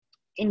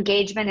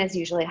engagement is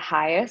usually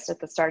highest at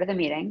the start of the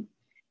meeting,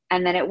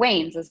 and then it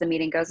wanes as the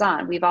meeting goes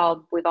on. We've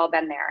all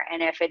been there.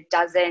 And if it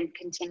doesn't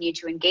continue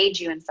to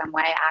engage you in some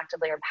way,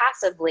 actively or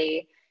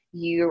passively,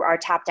 you are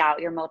tapped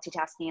out, you're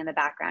multitasking in the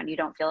background, you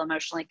don't feel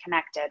emotionally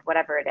connected,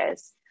 whatever it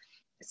is.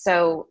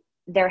 So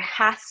there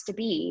has to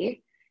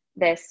be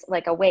this,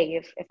 like a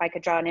wave. If I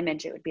could draw an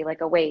image, it would be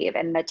like a wave.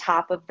 And the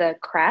top of the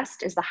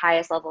crest is the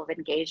highest level of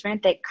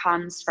engagement that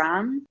comes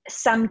from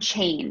some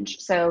change.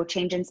 So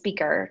change in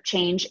speaker,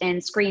 change in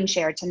screen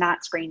share to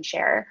not screen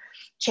share,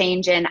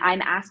 change in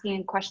I'm asking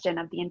a question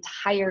of the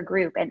entire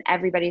group and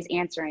everybody's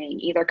answering,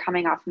 either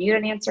coming off mute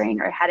and answering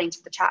or heading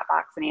to the chat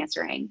box and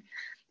answering.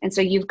 And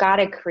so you've got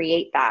to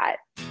create that.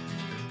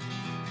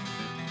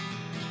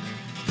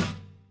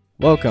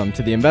 Welcome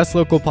to the Invest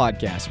Local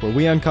podcast, where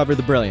we uncover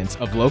the brilliance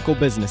of local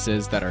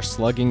businesses that are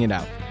slugging it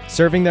out,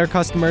 serving their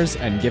customers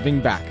and giving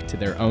back to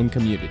their own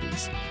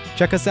communities.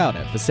 Check us out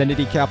at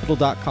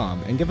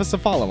vicinitycapital.com and give us a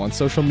follow on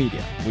social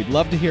media. We'd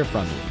love to hear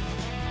from you.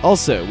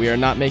 Also, we are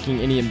not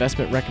making any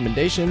investment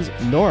recommendations,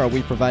 nor are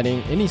we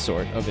providing any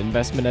sort of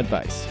investment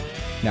advice.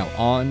 Now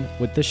on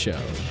with the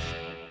show.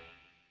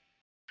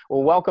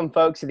 Well, welcome,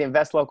 folks, to the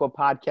Invest Local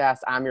podcast.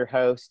 I'm your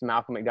host,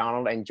 Malcolm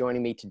McDonald, and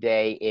joining me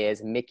today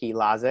is Mickey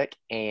Lozic,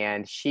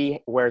 and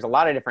she wears a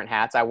lot of different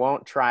hats. I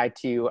won't try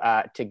to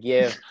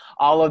give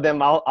all of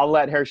them. I'll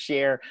let her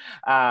share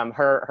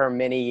her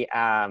many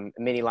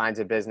lines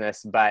of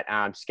business, but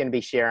I'm just going to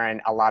be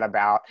sharing a lot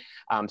about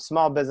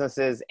small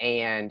businesses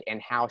and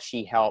how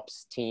she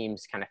helps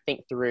teams kind of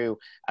think through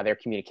their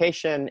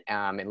communication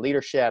and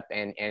leadership,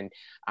 and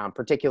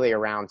particularly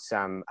around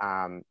some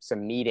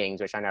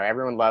meetings, which I know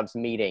everyone loves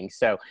meetings.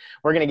 So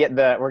we're gonna get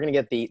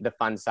the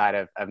fun side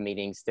of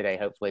meetings today,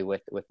 hopefully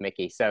with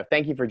Mickey. So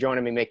thank you for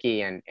joining me,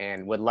 Mickey,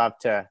 and would love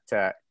to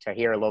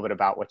hear a little bit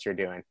about what you're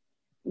doing.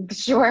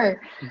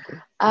 Sure.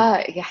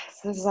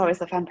 Yes, this is always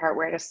the fun part,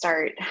 where to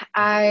start.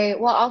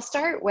 I'll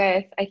start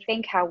with, I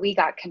think, how we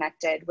got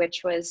connected,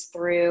 which was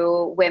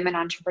through Women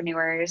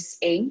Entrepreneurs,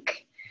 Inc.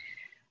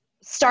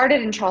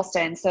 Started in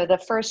Charleston. So the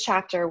first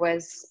chapter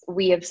was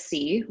We of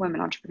C,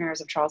 Women Entrepreneurs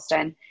of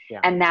Charleston,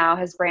 and now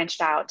has branched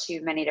out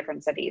to many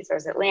different cities.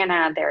 There's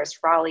Atlanta, there's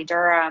Raleigh,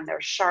 Durham,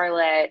 there's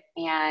Charlotte,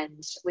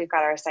 and we've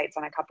got our sites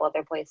on a couple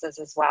other places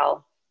as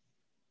well.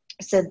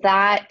 So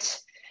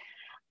that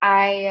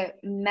I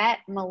met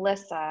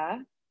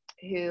Melissa,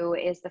 who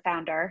is the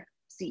founder,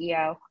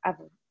 CEO of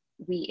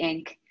We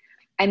Inc.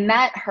 I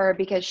met her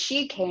because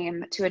she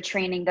came to a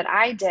training that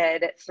I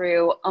did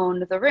through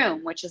Own the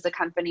Room, which is a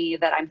company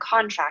that I'm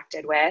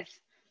contracted with,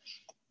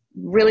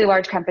 really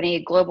large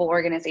company, global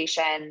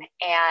organization.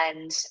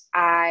 And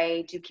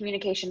I do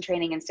communication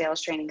training and sales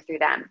training through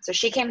them. So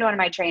she came to one of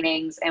my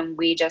trainings and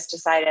we just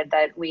decided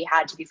that we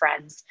had to be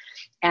friends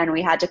and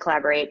we had to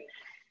collaborate.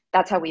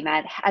 That's how we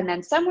met. And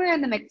then somewhere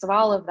in the mix of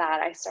all of that,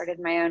 I started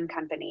my own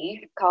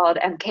company called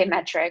MK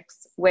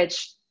Metrics,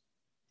 which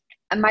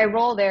my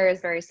role there is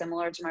very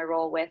similar to my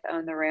role with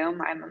Own the Room.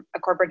 I'm a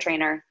corporate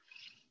trainer,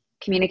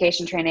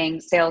 communication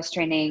training, sales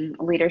training,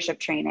 leadership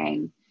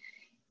training.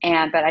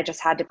 But I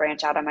just had to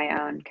branch out on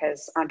my own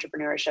because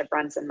entrepreneurship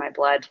runs in my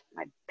blood.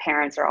 My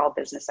parents are all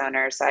business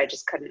owners, so I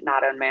just couldn't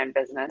not own my own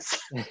business.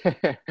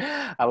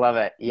 I love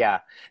it. Yeah.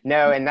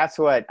 No, and that's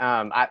what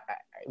I'm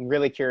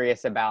really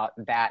curious about,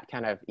 that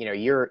kind of,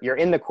 you're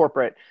in the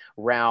corporate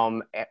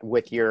realm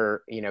with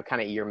your, kind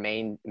of your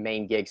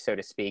main gig, so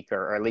to speak,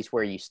 or at least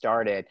where you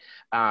started.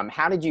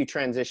 How did you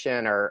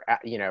transition, or,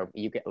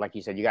 you get, like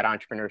you said, you got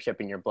entrepreneurship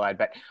in your blood,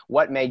 but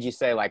what made you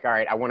say, like, all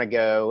right, I want to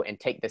go and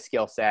take the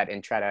skill set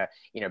and try to,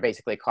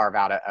 basically carve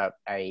out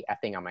a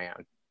thing on my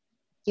own?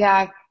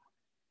 Yeah.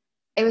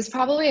 It was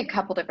probably a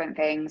couple different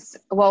things.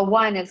 Well,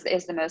 one is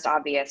the most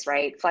obvious,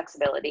 right?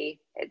 Flexibility.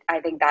 I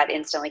think that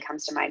instantly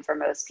comes to mind for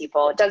most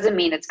people. It doesn't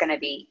mean it's going to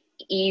be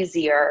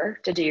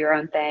easier to do your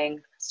own thing,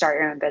 start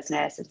your own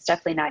business. It's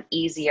definitely not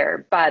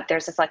easier, but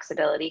there's a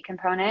flexibility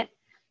component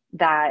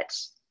that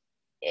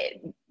it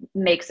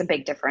makes a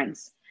big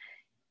difference.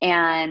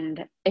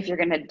 And if you're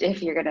going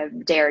to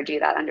dare do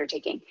that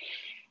undertaking.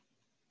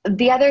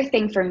 The other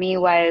thing for me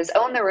was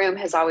Own the Room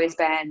has always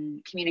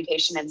been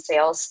communication and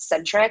sales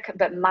centric,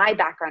 but my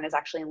background is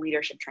actually in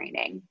leadership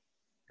training.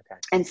 Okay.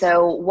 And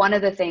so one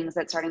of the things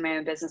that starting my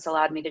own business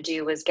allowed me to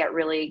do was get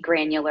really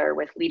granular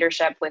with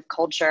leadership, with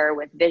culture,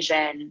 with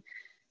vision,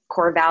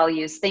 core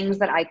values, things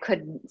that I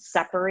couldn't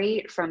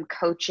separate from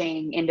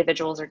coaching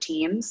individuals or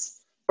teams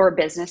or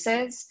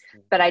businesses,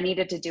 but I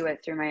needed to do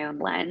it through my own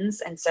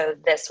lens. And so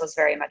this was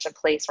very much a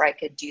place where I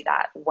could do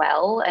that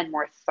well and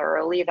more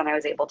thoroughly than I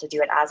was able to do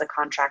it as a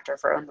contractor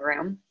for Own the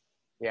Room.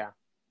 Yeah.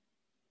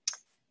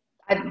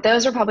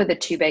 Those are probably the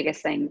two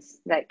biggest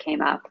things that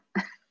came up.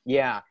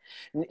 Yeah.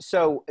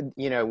 So,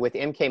 with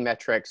MK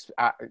Metrics,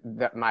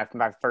 my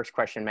first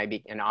question may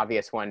be an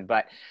obvious one,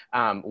 but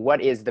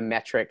what is the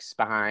metrics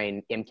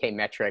behind MK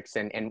Metrics,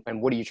 and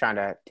what are you trying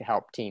to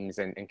help teams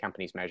and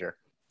companies measure?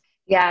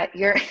 Yeah,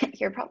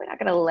 you're probably not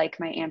going to like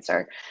my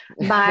answer.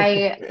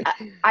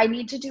 I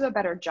need to do a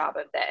better job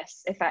of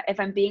this. If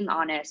I'm being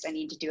honest, I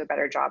need to do a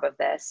better job of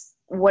this.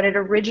 What it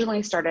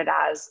originally started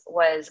as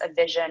was a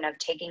vision of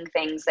taking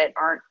things that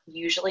aren't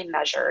usually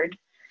measured.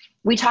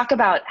 We talk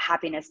about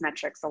happiness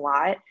metrics a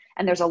lot,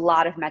 and there's a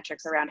lot of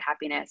metrics around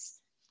happiness.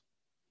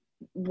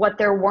 What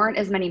there weren't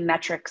as many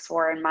metrics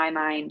for in my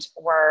mind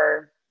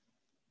were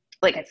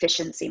like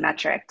efficiency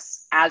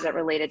metrics as it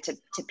related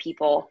to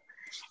people.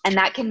 And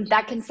that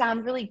can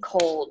sound really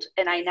cold,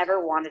 and I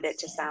never wanted it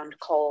to sound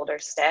cold or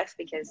stiff,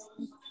 because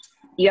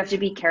you have to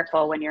be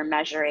careful when you're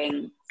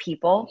measuring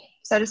people,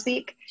 so to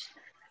speak.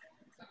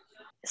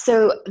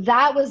 So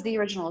that was the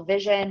original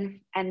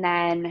vision. And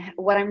then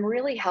what I'm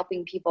really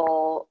helping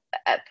people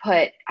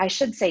I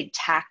should say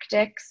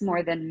tactics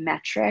more than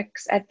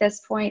metrics at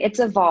this point. It's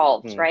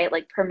evolved, right?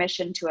 Like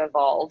permission to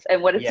evolve.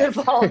 And what it's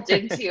evolved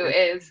into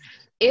is,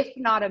 if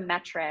not a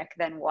metric,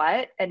 then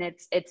what? And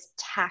it's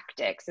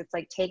tactics. It's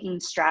like taking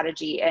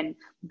strategy and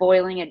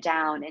boiling it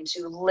down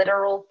into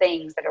literal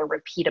things that are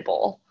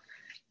repeatable.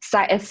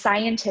 As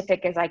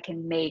scientific as I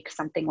can make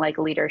something like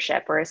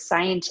leadership, or as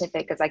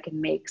scientific as I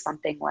can make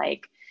something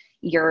like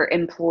your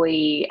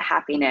employee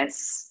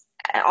happiness,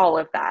 all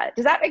of that.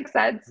 Does that make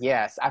sense?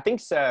 Yes, I think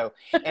so.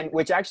 And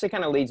which actually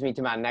kind of leads me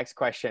to my next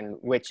question,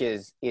 which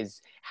is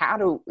how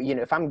do,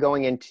 if I'm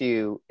going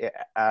into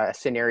a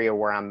scenario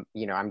where I'm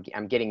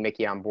getting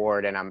Mickey on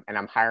board and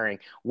I'm hiring,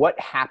 what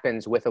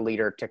happens with a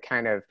leader to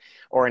kind of,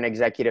 or an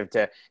executive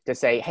to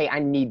say, hey, I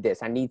need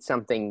this, I need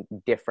something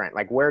different.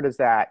 Like, where does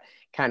that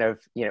kind of,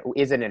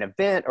 is it an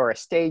event or a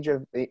stage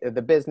of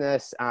the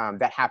business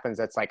that happens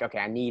that's like, okay,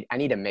 I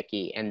need a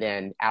Mickey. And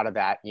then out of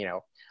that,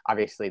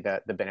 obviously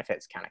the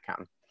benefits kind of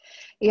come.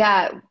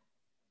 Yeah.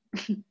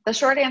 The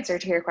short answer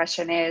to your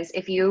question is,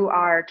 if you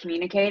are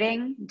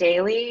communicating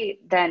daily,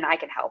 then I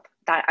can help.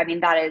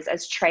 That is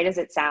as trite as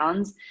it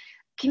sounds.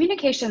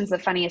 Communication is the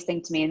funniest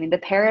thing to me. I mean, the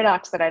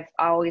paradox that I've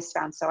always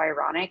found so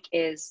ironic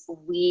is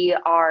we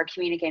are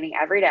communicating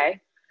every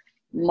day,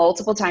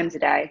 multiple times a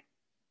day,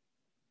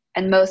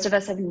 and most of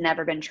us have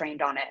never been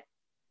trained on it.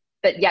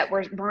 But yet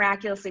we're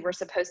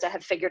supposed to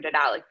have figured it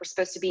out. Like, we're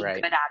supposed to be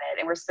good at it,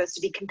 and we're supposed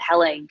to be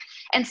compelling.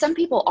 And some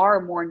people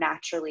are more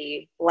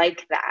naturally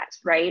like that,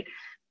 right?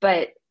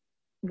 But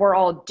we're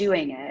all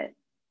doing it.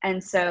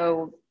 And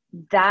so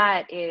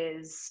that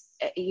is,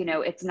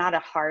 it's not a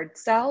hard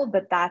sell,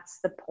 but that's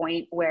the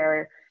point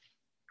where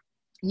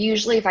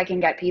usually if I can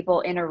get people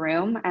in a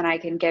room and I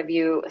can give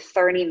you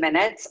 30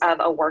 minutes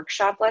of a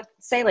workshop, let's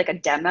say like a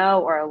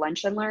demo or a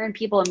lunch and learn,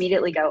 people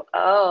immediately go,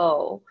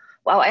 oh,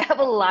 wow, I have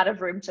a lot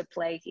of room to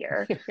play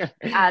here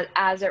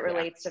as it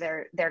relates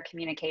to their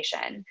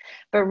communication.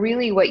 But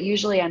really what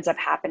usually ends up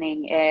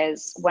happening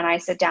is when I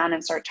sit down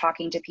and start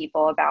talking to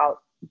people about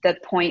the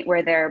point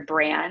where their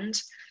brand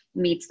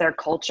meets their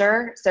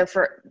culture. So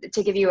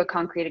to give you a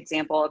concrete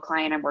example, a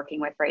client I'm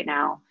working with right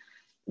now,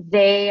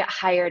 they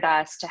hired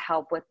us to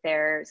help with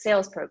their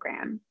sales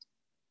program.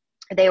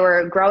 They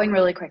were growing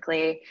really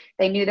quickly.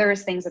 They knew there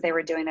was things that they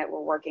were doing that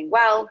were working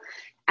well.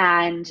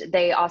 And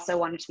they also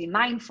wanted to be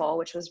mindful,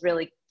 which was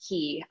really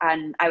key.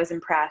 And I was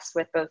impressed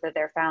with both of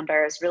their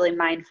founders, really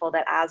mindful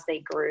that as they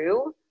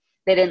grew,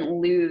 they didn't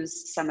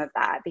lose some of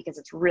that, because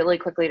it's really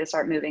quickly to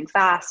start moving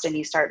fast and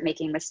you start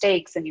making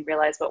mistakes and you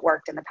realize what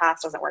worked in the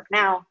past doesn't work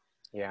now.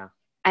 Yeah.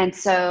 And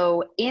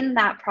so in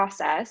that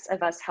process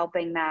of us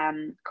helping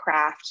them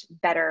craft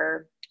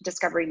better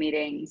discovery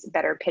meetings,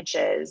 better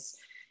pitches,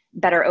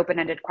 better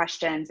open-ended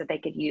questions that they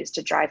could use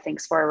to drive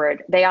things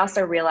forward, they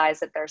also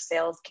realized that their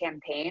sales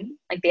campaign,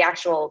 like the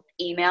actual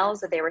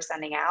emails that they were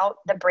sending out,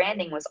 the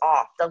branding was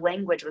off, the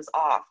language was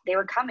off. They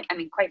were coming,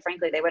 quite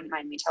frankly, they wouldn't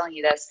mind me telling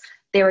you this,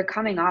 they were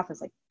coming off as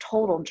like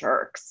total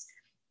jerks.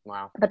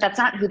 Wow. But that's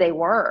not who they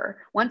were.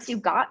 Once you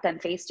got them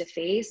face to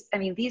face,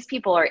 these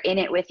people are in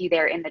it with you.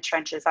 They're in the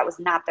trenches. That was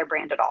not their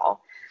brand at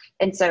all.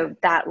 And so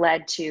that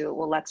led to,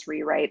 well, let's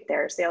rewrite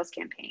their sales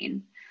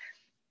campaign.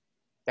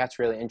 That's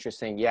really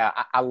interesting. Yeah,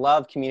 I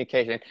love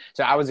communication.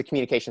 So I was a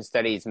communication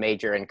studies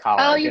major in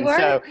college. Oh, you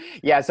were?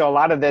 So a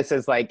lot of this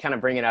is like kind of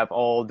bringing up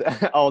old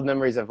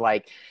memories of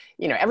like,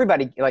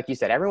 everybody, like you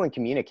said, everyone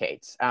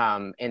communicates.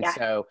 But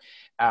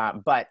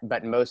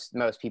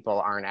most people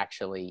aren't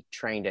actually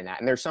trained in that.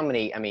 And there's so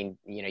many,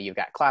 you've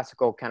got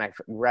classical kind of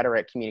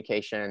rhetoric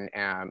communication,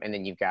 and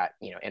then you've got,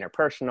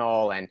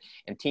 interpersonal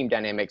and team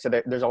dynamics. So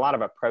there's a lot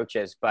of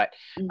approaches, but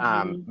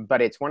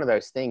it's one of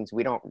those things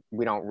we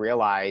don't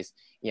realize,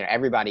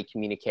 everybody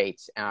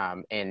communicates,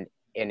 and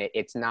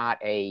it's not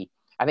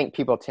I think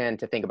people tend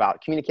to think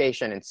about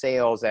communication and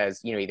sales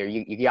as, either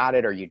you got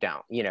it or you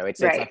don't,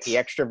 it's like the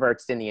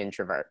extroverts and the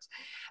introverts.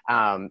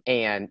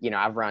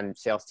 I've run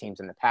sales teams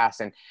in the past,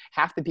 and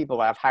half the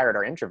people I've hired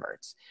are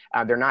introverts.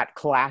 They're not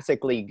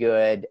classically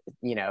good,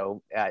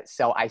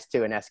 sell ice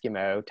to an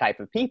Eskimo type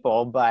of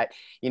people, but,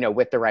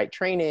 with the right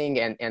training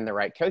and the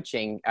right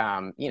coaching,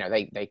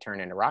 they turn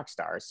into rock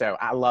stars. So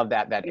I love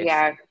that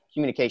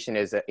communication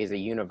is a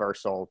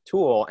universal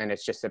tool, and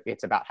it's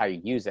about how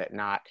you use it,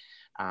 not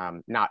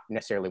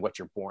necessarily what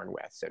you're born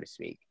with, so to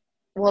speak.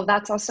 Well,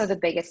 that's also the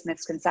biggest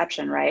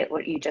misconception, right?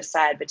 What you just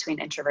said between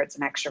introverts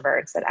and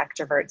extroverts, that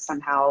extroverts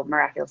somehow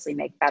miraculously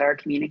make better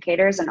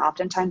communicators. And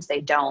oftentimes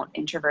they don't.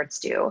 Introverts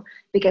do,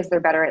 because they're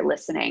better at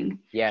listening and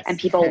Yes.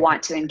 people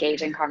want to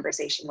engage in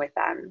conversation with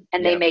them.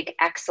 And they Yep. make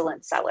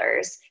excellent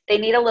sellers. They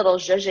need a little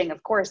zhuzhing,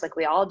 of course, like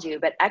we all do,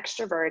 but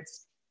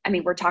extroverts, I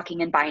mean, we're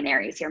talking in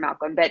binaries here,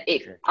 Malcolm, but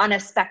if Sure. on a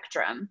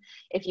spectrum,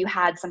 if you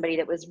had somebody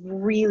that was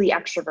really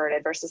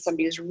extroverted versus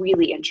somebody who's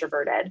really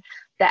introverted,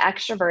 the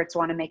extroverts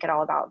want to make it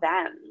all about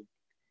them.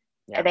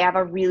 Yeah. They have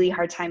a really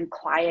hard time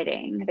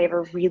quieting. They have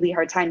a really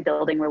hard time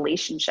building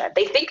relationship.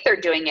 They think they're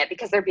doing it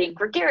because they're being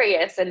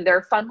gregarious and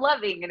they're fun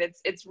loving, and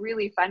it's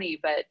really funny.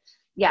 But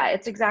yeah,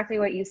 it's exactly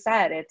what you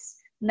said.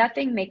 It's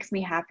nothing makes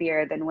me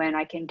happier than when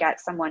I can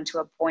get someone to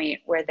a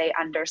point where they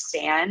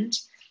understand,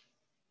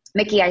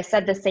 Mickey, I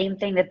said the same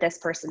thing that this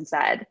person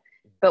said,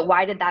 but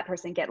why did that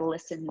person get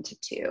listened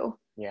to?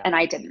 Yeah. And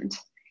I didn't.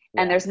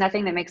 Yeah. And there's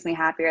nothing that makes me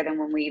happier than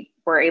when we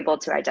were able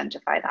to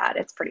identify that.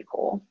 It's pretty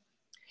cool.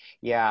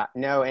 Yeah,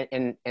 no,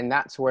 and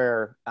that's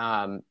where,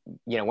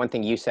 one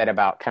thing you said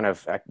about kind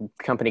of a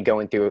company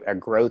going through a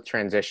growth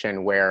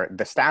transition where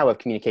the style of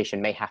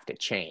communication may have to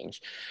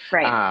change.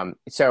 Right.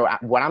 So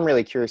what I'm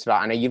really curious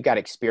about, I know you've got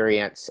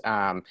experience,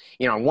 on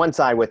one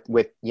side with,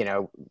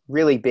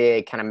 really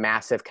big kind of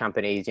massive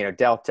companies,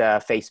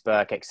 Delta,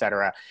 Facebook, et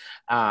cetera.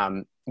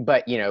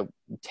 But,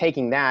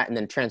 taking that and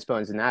then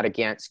transposing that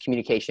against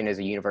communication as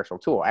a universal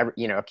tool.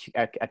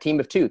 A team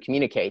of two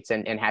communicates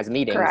and has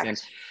meetings. Correct.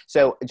 And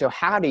so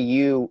how have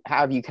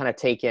you kind of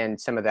taken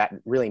some of that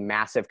really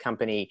massive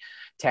company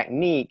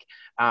technique?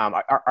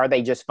 Are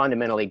they just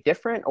fundamentally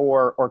different,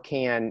 or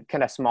can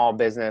kind of small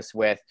business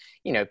with,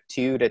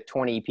 2 to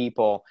 20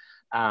 people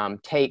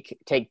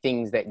take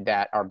things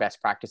that are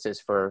best practices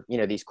for,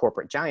 these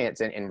corporate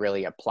giants and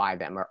really apply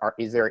them? Or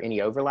is there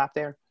any overlap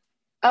there?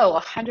 Oh,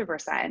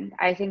 100%.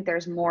 I think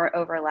there's more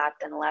overlap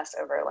than less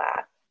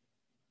overlap.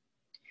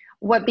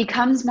 What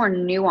becomes more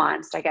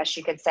nuanced, I guess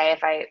you could say,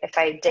 if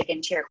I dig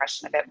into your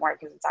question a bit more,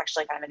 because it's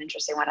actually kind of an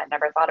interesting one. I've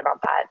never thought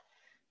about that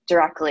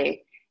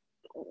directly.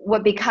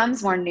 What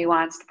becomes more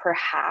nuanced,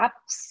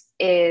 perhaps,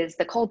 is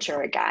the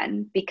culture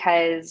again,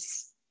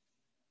 because,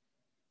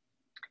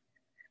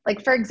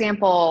 like, for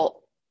example,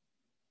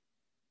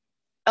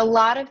 a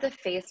lot of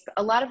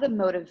the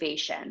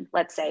motivation,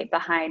 let's say,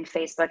 behind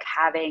Facebook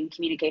having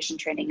communication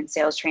training and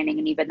sales training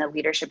and even the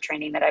leadership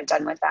training that I've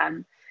done with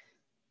them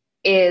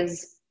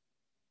is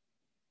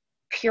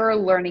pure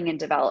learning and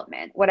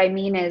development. What I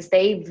mean is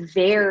they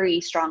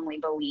very strongly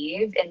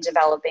believe in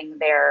developing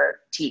their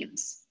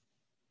teams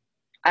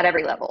at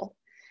every level.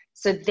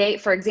 So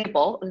for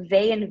example,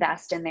 they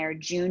invest in their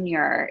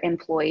junior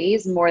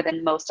employees more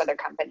than most other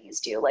companies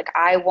do. Like,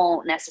 I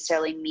won't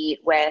necessarily meet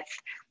with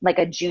like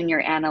a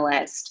junior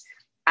analyst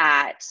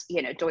at,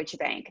 Deutsche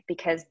Bank,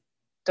 because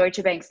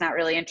Deutsche Bank's not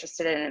really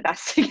interested in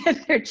investing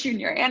in their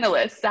junior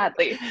analysts,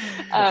 sadly.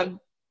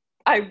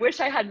 I wish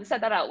I hadn't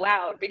said that out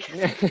loud,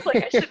 because I feel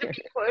like I shouldn't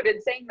be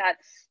quoted saying that,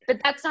 but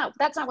that's not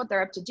what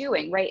they're up to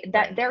doing, right?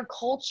 That their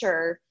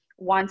culture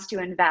wants to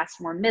invest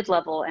more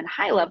mid-level and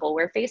high level,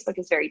 where Facebook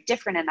is very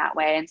different in that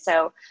way. And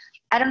so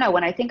I don't know,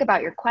 when I think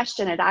about your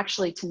question, it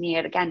actually, to me,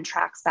 it again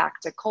tracks back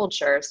to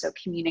culture. So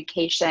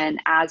communication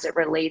as it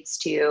relates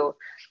to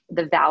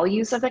the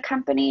values of the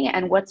company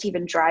and what's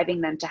even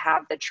driving them to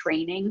have the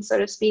training, so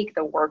to speak,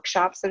 the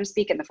workshop, so to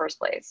speak, in the first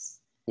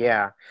place.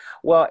 Yeah.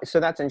 Well, so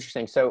that's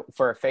interesting. So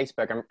for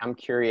Facebook, I'm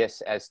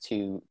curious as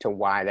to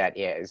why that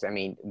is. I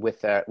mean,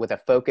 with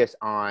a focus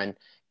on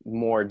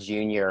more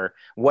junior,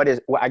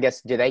 I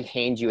guess, do they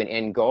hand you an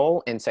end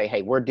goal and say,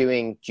 hey, we're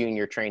doing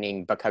junior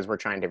training because we're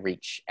trying to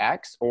reach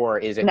X? Or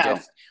is it No.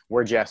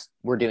 we're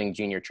doing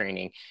junior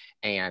training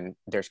and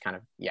there's kind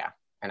of,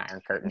 an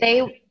iron curtain?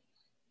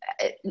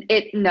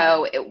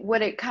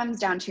 What it comes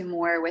down to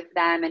more with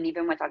them, and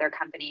even with other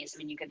companies, I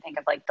mean, you can think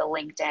of like the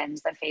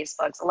LinkedIns, the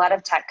Facebooks, a lot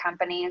of tech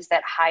companies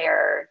that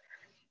hire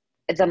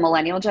the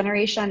millennial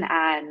generation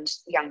and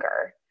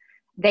younger.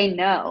 They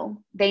know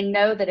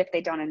that if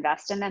they don't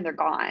invest in them, they're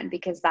gone,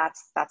 because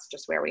that's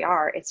just where we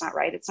are. It's not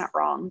right, it's not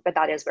wrong, but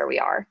that is where we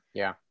are.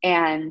 Yeah.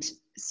 And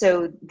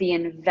so the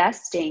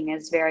investing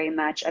is very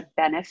much a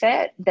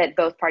benefit that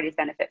both parties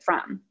benefit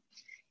from.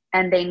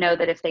 And they know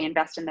that if they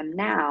invest in them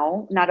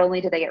now, not only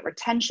do they get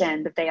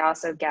retention, but they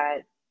also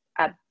get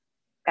a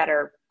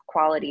better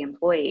quality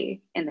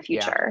employee in the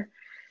future.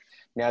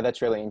 Yeah. No,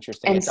 that's really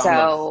interesting. And it's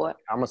so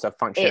almost a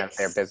function of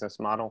their business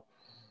model.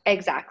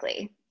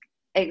 Exactly.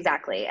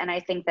 And I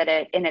think that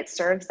it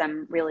serves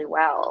them really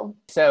well.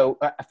 So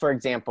for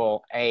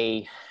example,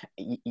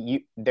 you're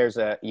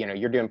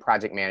doing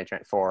project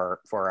management for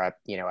a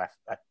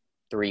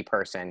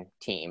 3-person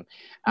team,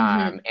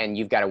 and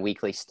you've got a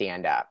weekly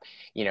stand-up.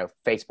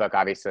 Facebook,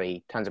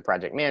 obviously, tons of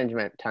project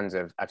management, tons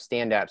of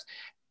stand-ups.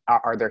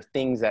 Are there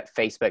things that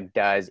Facebook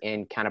does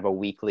in kind of a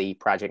weekly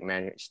project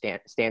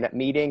management stand-up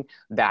meeting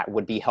that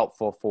would be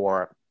helpful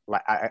for,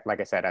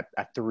 like I said,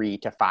 a 3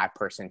 to 5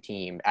 person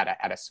team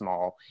at a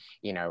small,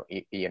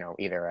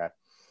 either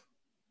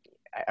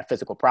a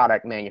physical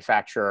product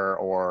manufacturer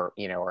or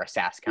a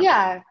SaaS company?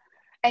 Yeah.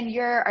 And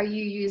are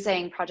you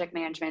using project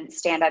management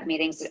stand-up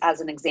meetings as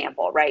an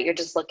example, right? You're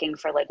just looking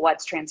for like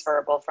what's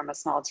transferable from a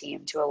small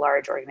team to a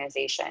large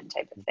organization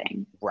type of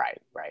thing. Right.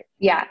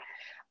 Yeah.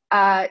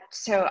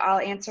 So I'll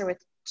answer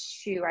with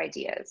two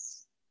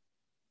ideas.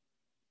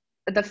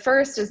 The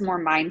first is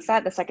more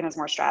mindset. The second is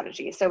more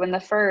strategy. So in the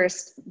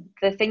first,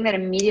 the thing that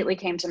immediately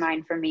came to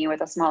mind for me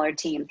with a smaller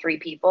team, 3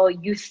 people,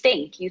 you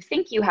think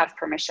you have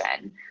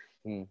permission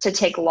to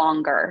take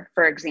longer.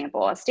 For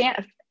example,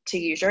 to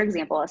use your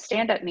example, a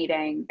stand-up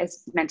meeting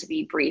is meant to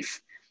be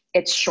brief.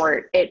 It's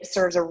short. It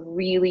serves a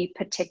really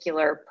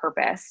particular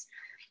purpose.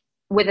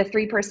 With a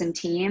 3-person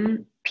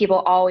team, people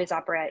always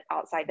operate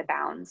outside the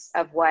bounds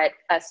of what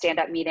a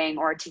stand-up meeting,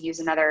 or to use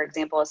another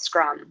example, a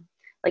Scrum,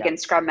 like in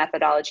Scrum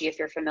methodology, if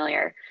you're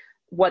familiar,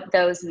 what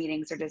those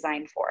meetings are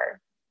designed for.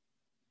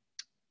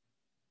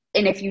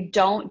 And if you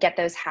don't get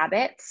those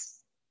habits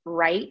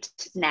right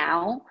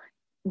now,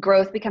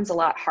 growth becomes a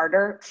lot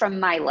harder from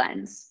my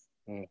lens.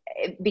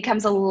 It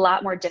becomes a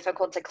lot more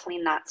difficult to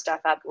clean that stuff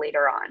up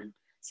later on.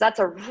 So that's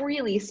a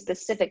really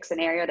specific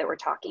scenario that we're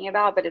talking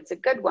about, but it's a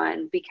good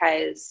one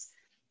because,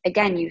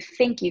 again, you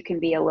think you can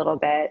be a little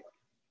bit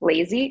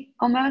lazy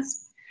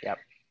almost. Yep.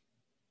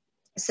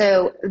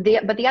 So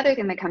but the other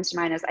thing that comes to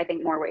mind is I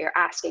think more what you're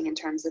asking in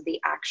terms of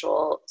the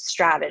actual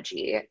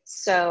strategy.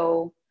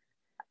 So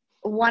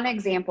one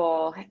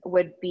example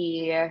would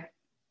be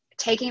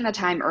taking the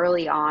time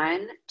early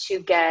on to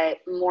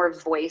get more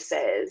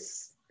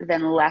voices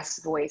than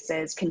less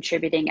voices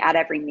contributing at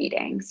every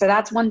meeting. So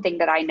that's one thing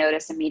that I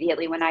notice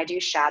immediately when I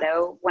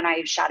shadow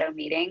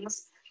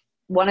meetings.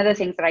 One of the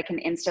things that I can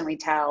instantly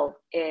tell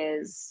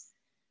is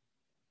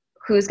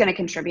who's going to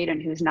contribute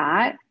and who's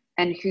not,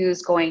 and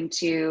who's going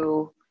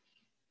to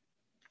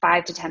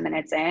 5 to 10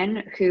 minutes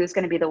in, who's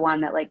going to be the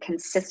one that like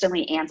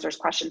consistently answers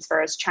questions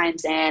first,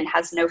 chimes in,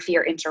 has no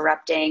fear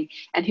interrupting,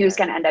 and who's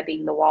going to end up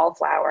being the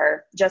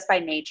wallflower just by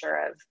nature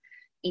of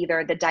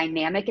either the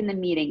dynamic in the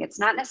meeting. It's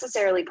not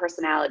necessarily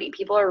personality.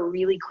 People are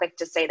really quick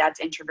to say that's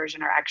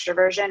introversion or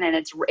extroversion, and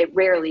it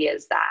rarely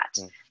is that.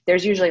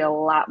 There's usually a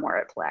lot more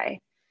at play.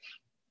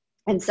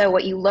 And so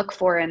what you look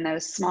for in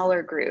those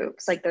smaller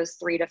groups, like those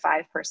 3 to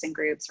 5 person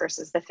groups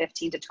versus the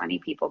 15 to 20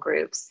 people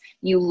groups,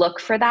 you look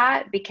for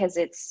that because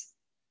it's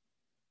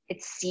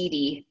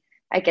seedy.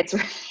 Like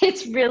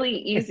it's really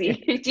easy.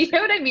 Do you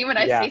know what I mean when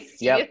I say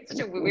seedy? Yep. It's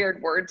such a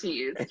weird word to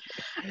use.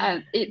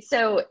 I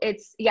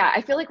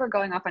feel like we're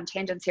going off on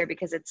tangents here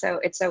because it's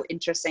so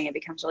interesting. It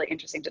becomes really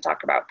interesting to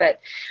talk about, but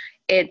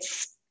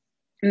it's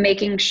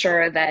making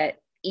sure that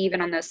even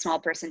on those small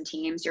person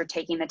teams, you're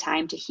taking the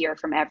time to hear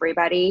from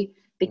everybody,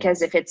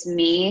 because if it's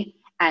me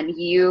and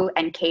you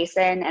and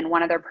Kaysen and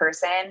one other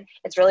person,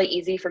 it's really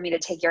easy for me to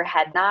take your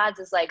head nods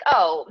as like,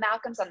 oh,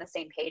 Malcolm's on the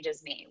same page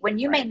as me, when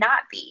you may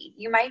not be.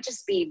 You might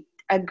just be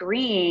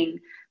agreeing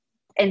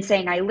and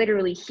saying, I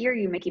literally hear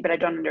you, Mickey, but I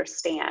don't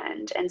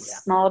understand. And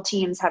small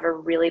teams have a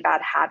really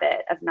bad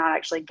habit of not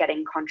actually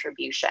getting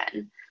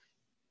contribution.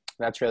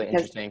 That's really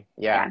interesting.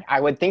 Yeah.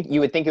 You would think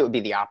it would be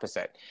the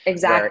opposite.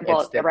 Exactly.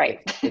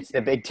 It's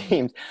the big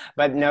teams,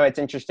 but no, it's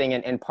interesting.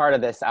 And part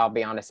of this, I'll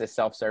be honest, is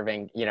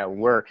self-serving.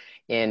 We're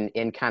in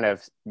kind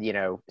of,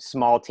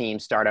 small team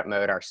startup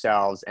mode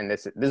ourselves. And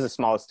this is the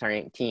smallest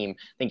team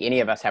I think any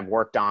of us have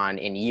worked on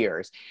in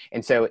years.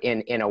 And so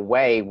in a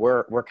way,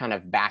 we're kind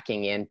of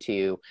backing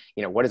into,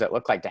 what does it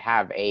look like to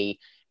have a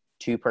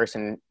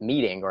 2-person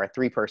meeting or a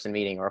 3-person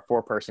meeting or a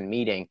 4-person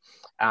meeting,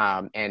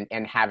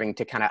 and having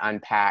to kind of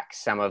unpack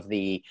some of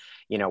the,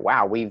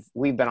 wow, we've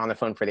been on the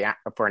phone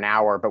for an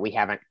hour, but we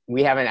haven't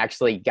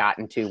actually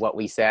gotten to what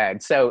we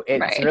said. So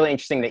it's really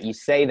interesting that you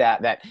say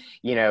that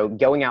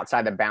going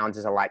outside the bounds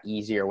is a lot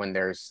easier when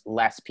there's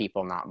less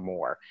people, not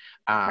more.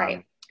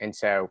 And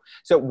so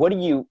what do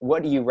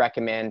you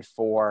recommend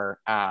for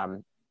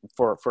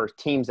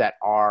teams that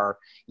are,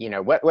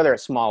 whether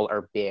it's small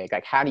or big?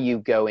 Like, how do you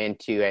go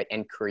into it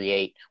and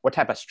create, what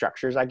type of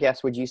structures, I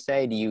guess, would you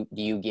say, do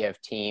you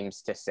give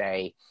teams to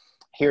say,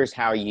 here's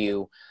how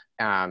you,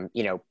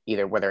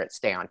 either whether it's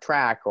stay on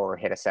track or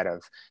hit a set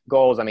of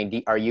goals? I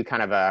mean, are you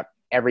kind of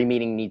every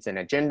meeting needs an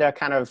agenda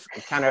kind of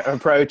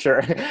approach,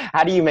 or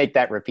how do you make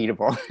that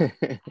repeatable?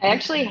 I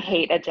actually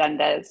hate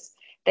agendas.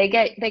 They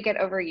get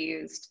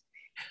overused.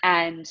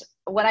 And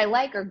what I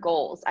like are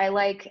goals. I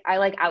like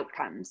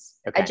outcomes.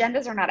 Okay.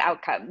 Agendas are not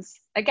outcomes.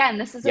 Again,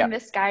 this is a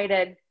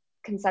misguided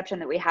conception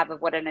that we have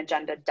of what an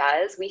agenda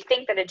does. We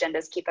think that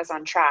agendas keep us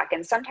on track,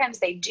 and sometimes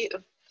they do.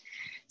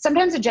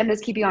 Sometimes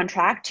agendas keep you on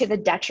track to the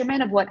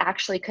detriment of what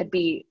actually could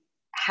be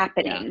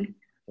happening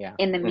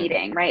in the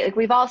meeting, right? Like,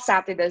 we've all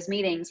sat through those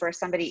meetings where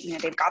somebody,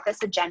 they've got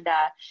this agenda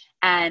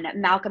and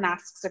Malcolm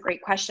asks a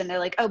great question. They're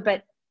like, oh,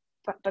 but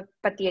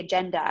the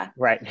agenda.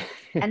 Right.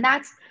 And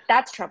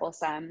that's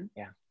troublesome.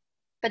 Yeah.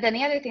 But then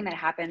the other thing that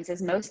happens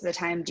is, most of the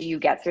time, do you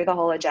get through the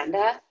whole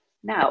agenda?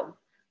 No.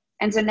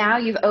 And so now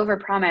you've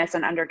overpromised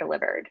and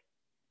underdelivered.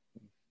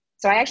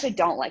 So I actually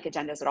don't like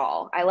agendas at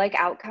all. I like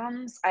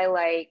outcomes. I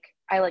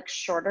like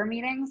shorter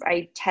meetings.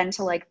 I tend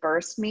to like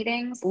burst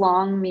meetings.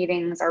 Long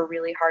meetings are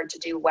really hard to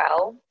do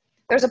well.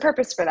 there's a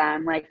purpose for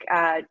them. Like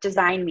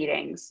design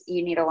meetings,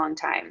 you need a long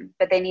time,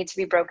 but they need to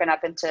be broken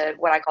up into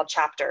what I call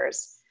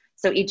chapters.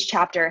 So each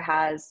chapter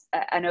has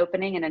an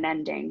opening and an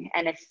ending.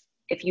 And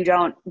if you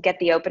don't get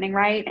the opening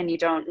right and you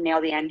don't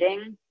nail the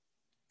ending,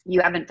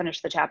 you haven't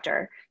finished the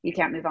chapter. You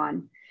can't move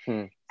on.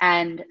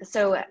 And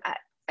so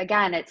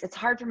again, it's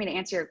hard for me to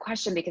answer your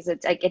question because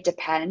it's like, it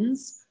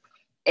depends.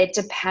 It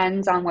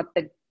depends on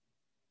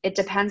it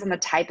depends on the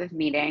type of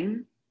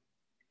meeting.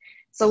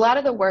 So a lot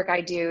of the work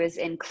I do is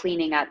in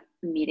cleaning up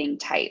meeting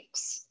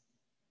types.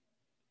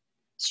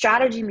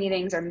 Strategy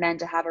meetings are meant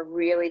to have a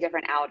really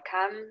different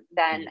outcome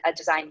than a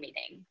design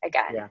meeting,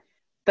 again,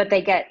 but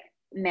they get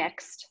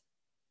mixed.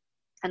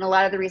 And a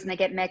lot of the reason they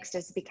get mixed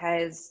is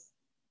because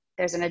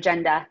there's an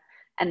agenda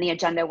and the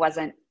agenda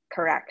wasn't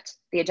correct.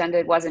 The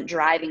agenda wasn't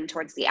driving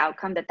towards the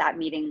outcome that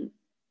meeting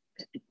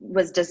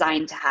was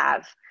designed to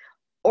have,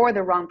 or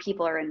the wrong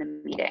people are in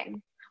the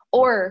meeting,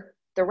 or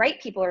the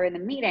right people are in the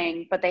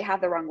meeting, but they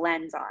have the wrong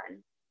lens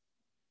on.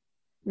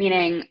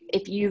 Meaning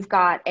if you've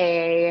got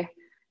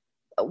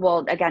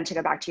well, again, to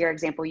go back to your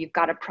example, you've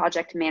got a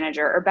project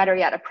manager, or better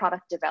yet, a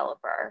product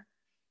developer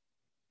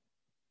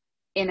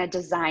in a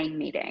design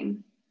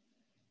meeting.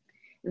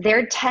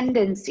 Their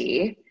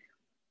tendency,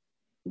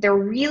 they're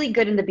really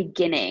good in the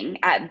beginning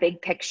at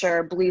big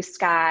picture, blue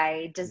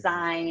sky,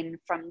 design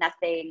from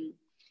nothing.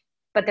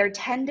 But their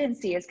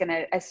tendency is going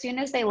to, as soon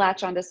as they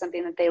latch onto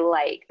something that they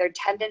like, their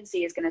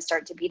tendency is going to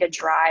start to be to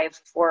drive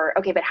for,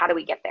 okay, but how do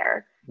we get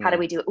there? How do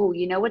we do it? Oh,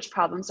 you know which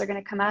problems are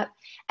going to come up?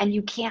 And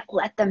you can't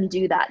let them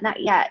do that.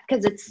 Not yet,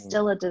 because it's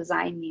still a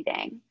design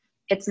meeting.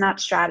 It's not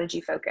strategy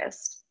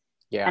focused.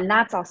 Yeah. And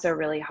that's also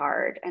really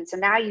hard. And so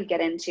now you get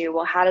into,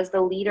 well, how does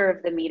the leader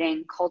of the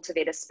meeting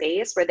cultivate a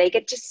space where they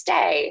get to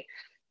stay,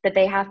 that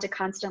they have to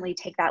constantly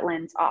take that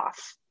lens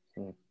off?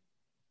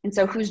 And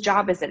so whose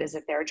job is it? Is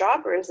it their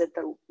job, or is it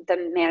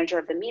the manager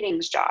of the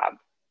meeting's job?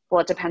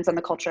 Well, it depends on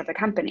the culture of the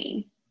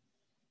company.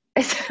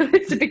 So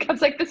it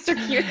becomes like the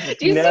circular.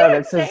 Do you see what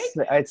I'm saying?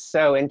 It's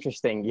so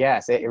interesting.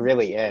 Yes, it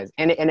really is.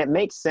 And it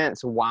makes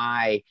sense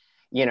why,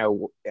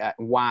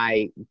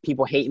 why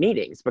people hate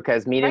meetings,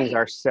 because meetings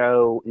are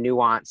so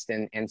nuanced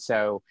and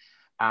so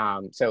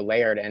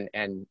layered.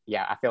 And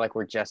yeah, I feel like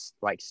we're just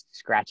like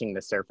scratching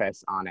the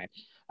surface on it,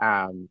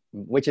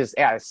 which is,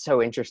 it's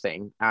so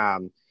interesting.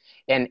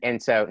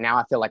 And so now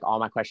I feel like all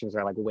my questions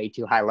are like way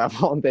too high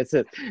level. This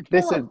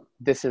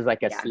is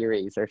like a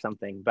series or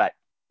something, but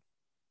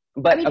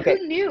I mean, okay.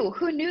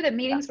 Who knew that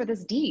meetings were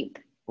this deep?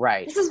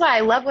 Right. This is why I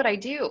love what I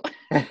do.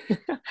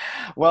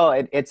 Well,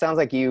 it sounds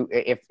like you,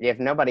 if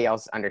nobody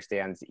else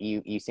understands,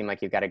 you seem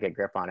like you've got a good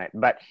grip on it.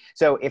 But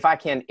so if I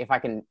can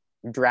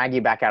drag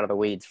you back out of the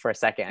weeds for a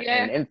second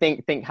and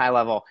think high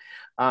level,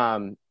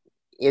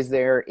 is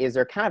there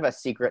kind of a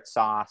secret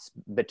sauce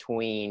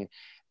between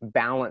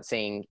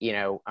balancing,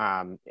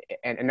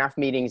 and enough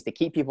meetings to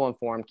keep people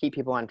informed, keep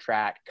people on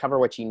track, cover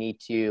what you need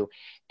to,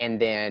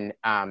 and then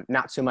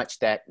not so much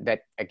that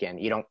again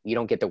you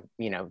don't get the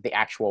the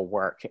actual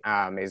work,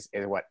 is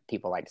what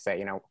people like to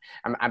say.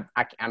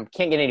 I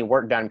can't get any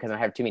work done because I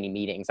have too many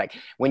meetings. Like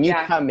when you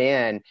come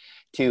in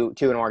to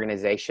an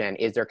organization,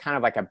 is there kind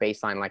of like a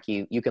baseline, like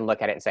you can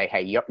look at it and say,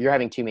 hey, you're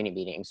having too many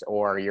meetings,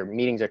 or your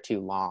meetings are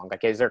too long?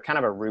 Like, is there kind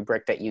of a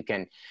rubric that you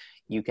can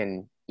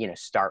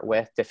start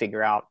with to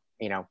figure out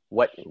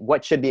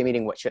what should be a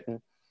meeting, what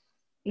shouldn't?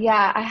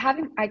 Yeah,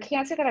 I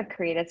can't say that I've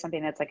created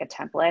something that's like a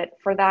template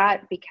for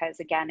that, because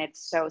again,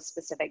 it's so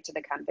specific to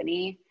the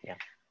company. Yeah.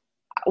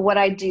 What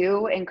I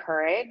do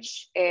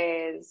encourage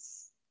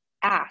is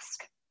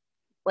ask.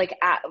 Like,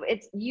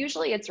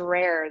 it's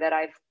rare that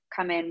I've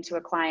come into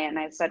a client and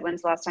I've said,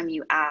 when's the last time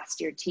you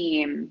asked your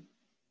team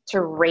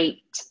to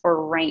rate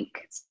or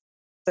rank,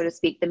 so to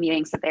speak, the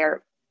meetings that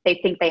they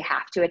think they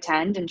have to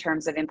attend in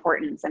terms of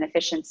importance and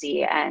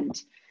efficiency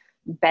and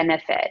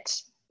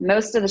benefit?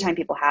 Most of the time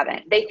people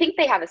haven't. They think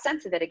they have a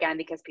sense of it, again,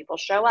 because people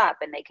show up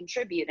and they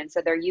contribute, and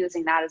so they're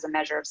using that as a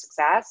measure of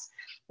success,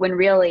 when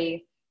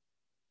really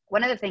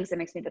one of the things that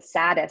makes me the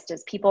saddest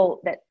is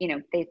people that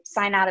they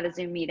sign out of a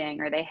Zoom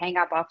meeting, or they hang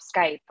up off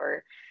Skype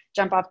or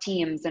jump off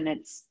Teams, and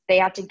they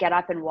have to get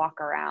up and walk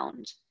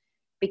around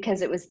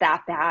because it was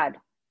that bad.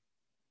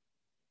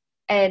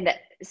 And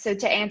so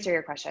to answer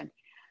your question,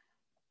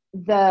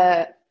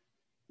 the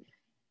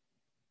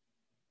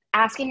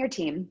asking your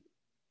team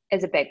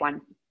is a big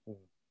one.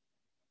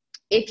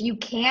 If you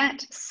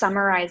can't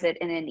summarize it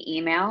in an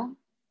email,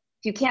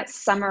 if you can't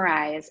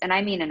summarize, and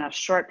I mean in a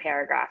short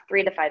paragraph,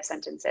 3 to 5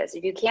 sentences,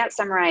 if you can't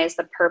summarize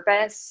the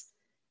purpose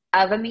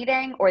of a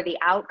meeting or the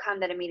outcome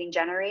that a meeting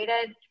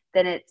generated,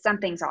 then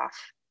something's off.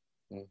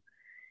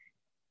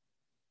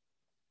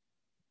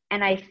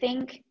 And I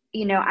think,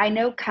 I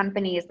know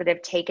companies that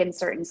have taken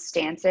certain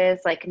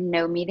stances, like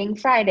no meeting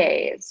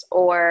Fridays,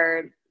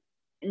 or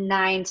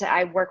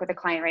I work with a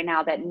client right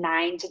now that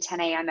 9 to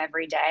 10 a.m.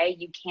 every day,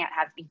 you can't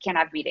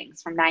have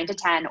meetings from 9 to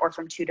 10 or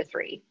from 2 to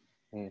 3.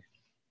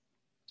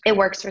 It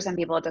works for some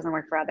people. It doesn't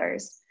work for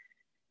others.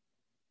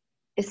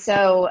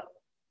 So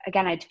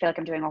again, I feel like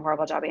I'm doing a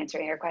horrible job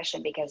answering your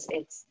question because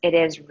it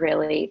is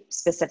really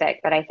specific,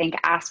 but I think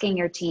asking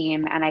your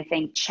team and I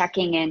think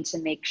checking in to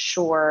make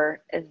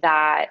sure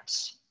that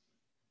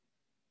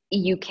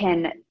you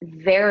can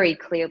very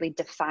clearly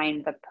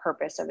define the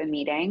purpose of a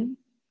meeting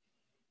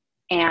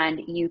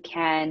and you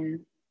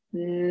can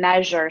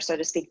measure, so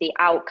to speak, the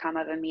outcome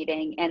of a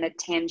meeting in a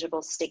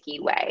tangible, sticky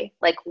way.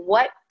 Like,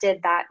 what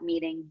did that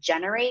meeting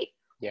generate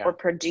or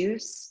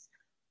produce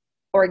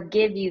or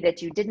give you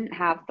that you didn't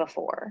have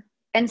before?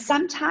 And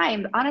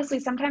sometimes, honestly,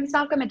 sometimes,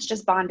 Malcolm, it's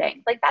just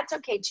bonding. Like, that's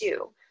okay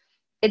too.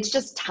 It's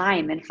just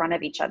time in front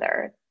of each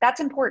other. That's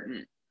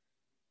important.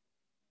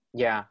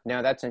 Yeah,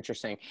 no, that's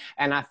interesting.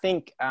 And I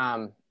think,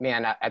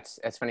 man,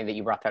 it's funny that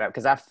you brought that up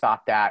because I've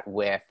thought that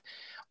with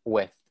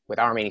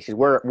our meetings,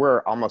 because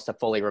we're almost a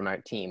fully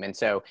remote team. And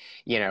so,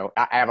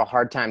 I have a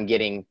hard time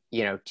getting,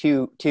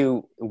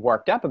 too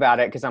worked up about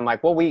it because I'm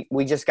like, well,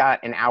 we just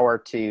got an hour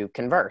to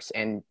converse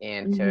and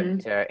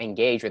to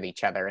engage with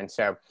each other. And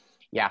so,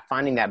 yeah,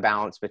 finding that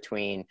balance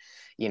between,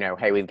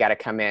 hey, we've got to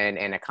come in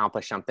and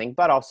accomplish something,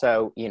 but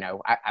also,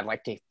 I'd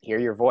like to hear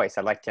your voice.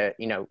 I'd like to,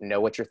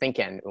 know what you're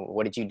thinking.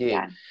 What did you do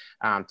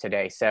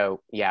today?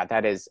 So yeah,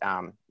 that is,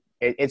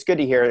 it's good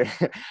to hear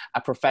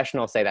a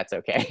professional say that's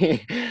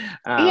okay.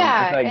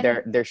 I feel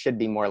like there should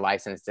be more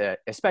license to,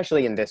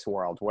 especially in this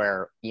world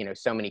where,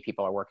 so many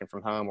people are working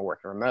from home or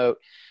working remote,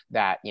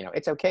 that,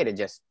 it's okay to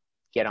just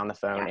get on the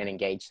phone and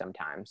engage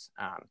sometimes.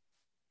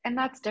 And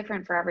that's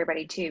different for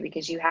everybody too,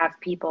 because you have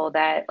people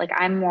that, like,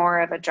 I'm more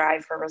of a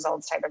drive for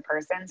results type of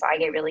person. So I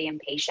get really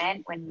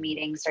impatient when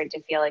meetings start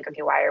to feel like,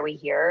 okay, why are we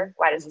here?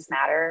 Why does this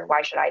matter?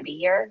 Why should I be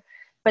here?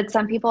 But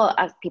some people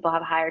have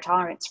a higher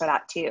tolerance for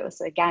that too.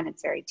 So again,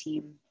 it's very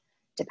team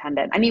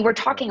dependent. I mean, we're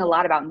talking a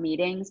lot about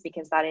meetings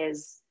because that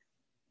is,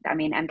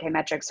 MK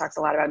Metrics talks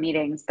a lot about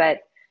meetings,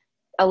 but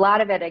a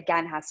lot of it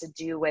again has to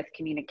do with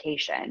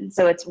communication.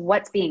 So it's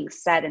what's being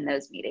said in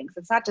those meetings.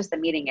 It's not just the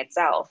meeting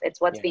itself,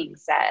 it's what's being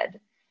said.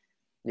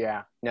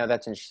 Yeah, no,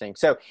 that's interesting.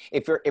 So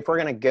if we're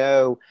going to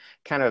go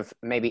kind of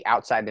maybe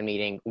outside the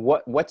meeting,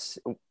 what's,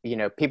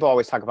 people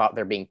always talk about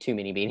there being too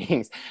many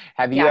meetings.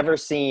 Have you ever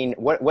seen,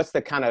 what's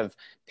the kind of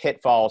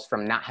pitfalls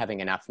from not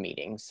having enough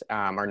meetings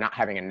or not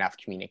having enough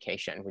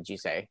communication, would you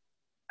say?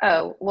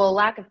 Oh, well,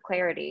 lack of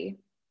clarity,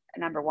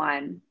 number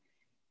one,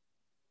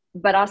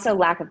 but also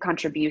lack of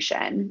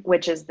contribution,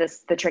 which is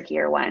the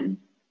trickier one,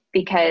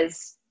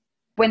 because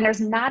when there's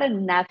not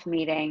enough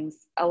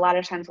meetings, a lot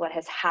of times what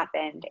has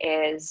happened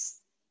is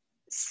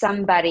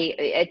somebody,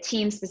 a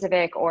team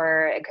specific,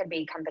 or it could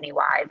be company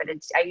wide, but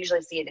I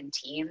usually see it in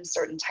teams.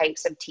 Certain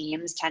types of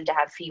teams tend to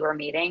have fewer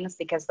meetings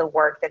because the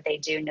work that they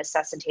do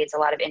necessitates a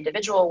lot of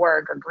individual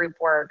work or group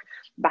work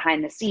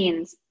behind the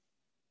scenes.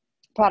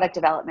 Product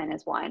development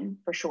is one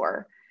for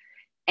sure.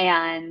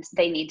 And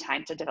they need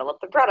time to develop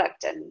the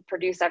product and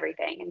produce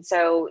everything. And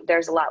so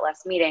there's a lot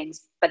less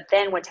meetings. But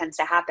then what tends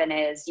to happen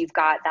is you've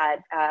got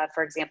that,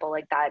 for example,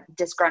 like that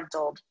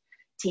disgruntled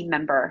team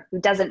member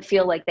who doesn't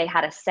feel like they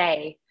had a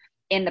say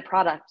in the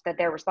product that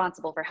they're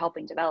responsible for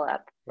helping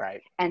develop.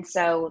 Right. And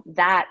so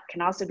that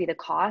can also be the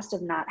cost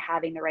of not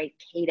having the right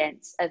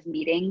cadence of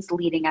meetings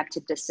leading up to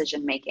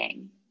decision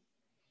making,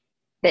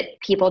 that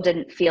people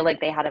didn't feel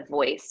like they had a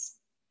voice.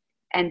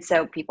 And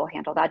so people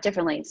handle that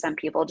differently. Some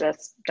people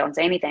just don't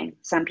say anything.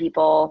 Some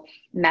people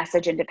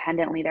message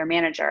independently their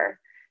manager.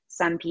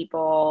 Some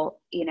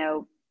people,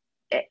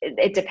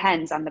 it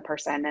depends on the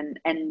person,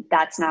 and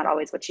that's not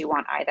always what you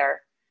want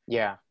either.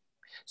 Yeah.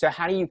 So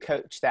how do you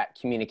coach that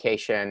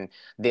communication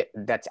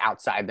that's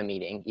outside the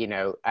meeting,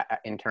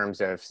 in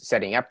terms of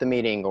setting up the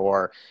meeting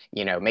or,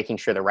 making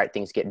sure the right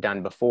things get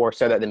done before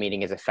so that the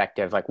meeting is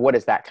effective? Like, what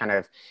does that kind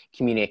of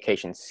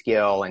communication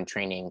skill and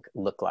training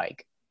look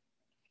like?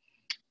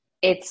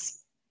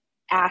 It's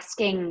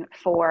asking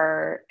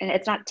for, and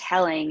it's not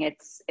telling,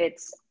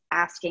 it's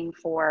asking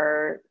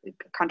for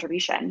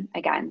contribution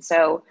again.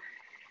 So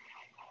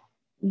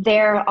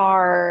there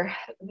are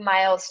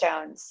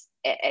milestones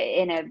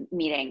in a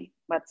meeting,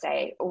 let's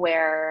say,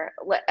 where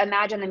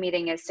imagine the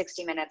meeting is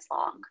 60 minutes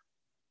long.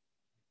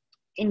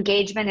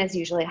 Engagement is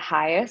usually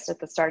highest at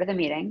the start of the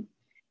meeting,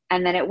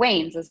 and then it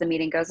wanes as the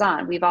meeting goes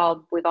on. We've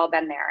all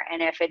been there.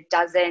 And if it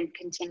doesn't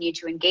continue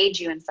to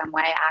engage you in some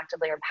way,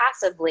 actively or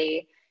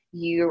passively,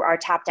 you are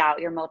tapped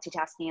out, you're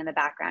multitasking in the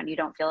background, you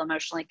don't feel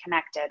emotionally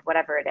connected,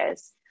 whatever it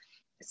is.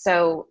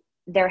 So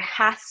there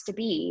has to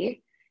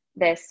be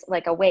this,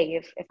 like a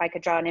wave. If I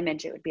could draw an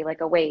image, it would be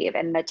like a wave.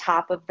 And the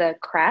top of the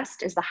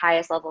crest is the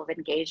highest level of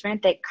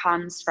engagement that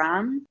comes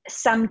from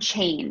some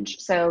change.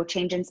 So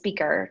change in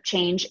speaker,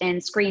 change in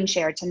screen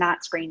share to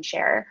not screen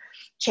share,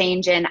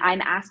 change in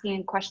I'm asking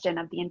a question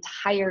of the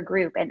entire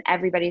group and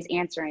everybody's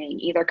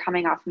answering, either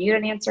coming off mute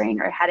and answering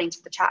or heading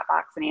to the chat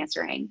box and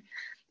answering.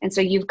 And so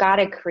you've got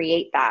to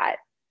create that.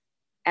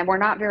 And we're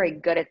not very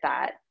good at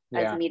that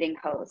as meeting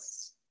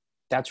hosts.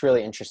 That's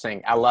really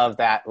interesting. I love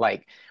that,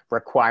 like,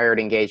 required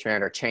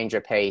engagement or change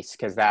of pace,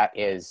 because that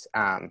is,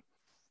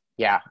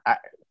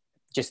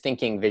 just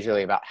thinking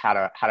visually about how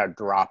to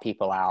draw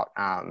people out.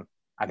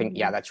 I think,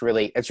 it's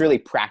really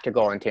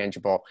practical and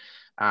tangible.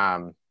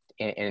 And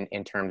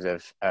in terms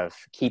of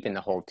keeping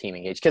the whole team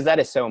engaged, because that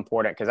is so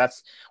important. Because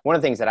that's one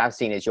of the things that I've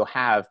seen is you'll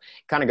have,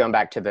 kind of going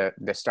back to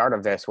the start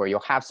of this, where you'll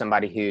have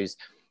somebody who's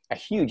a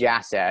huge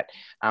asset,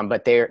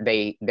 but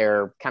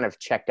they're kind of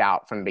checked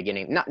out from the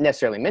beginning, not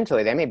necessarily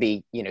mentally. They may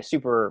be,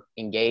 super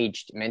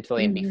engaged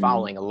mentally and be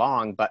following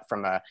along, but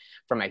from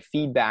a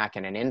feedback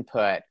and an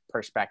input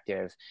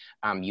perspective,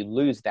 you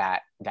lose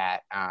that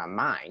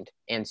mind.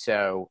 And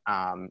so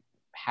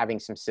having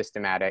some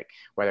systematic,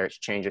 whether it's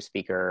change of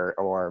speaker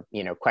or,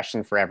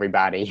 question for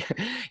everybody,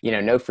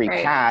 no free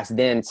pass,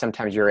 then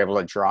sometimes you're able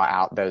to draw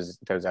out those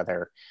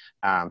other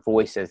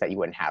voices that you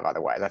wouldn't have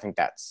otherwise. I think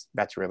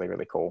that's really,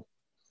 really cool.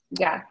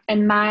 Yeah.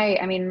 And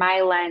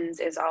my lens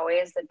is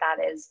always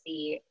that is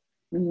the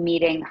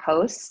meeting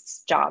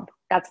host's job.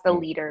 That's the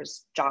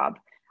leader's job.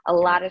 A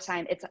lot of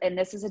time and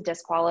this is a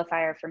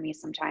disqualifier for me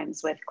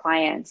sometimes with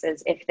clients,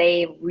 is if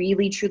they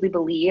really truly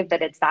believe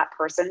that it's that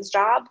person's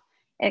job,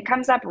 and it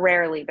comes up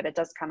rarely, but it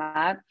does come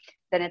up,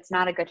 then it's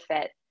not a good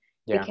fit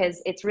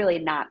because it's really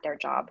not their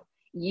job.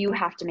 You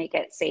have to make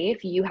it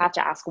safe. You have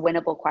to ask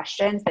winnable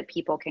questions that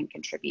people can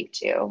contribute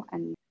to.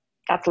 And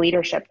that's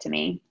leadership to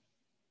me.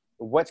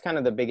 What's kind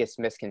of the biggest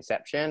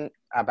misconception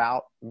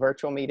about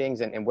virtual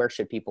meetings, and where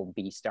should people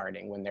be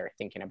starting when they're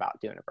thinking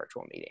about doing a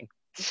virtual meeting?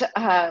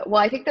 Well,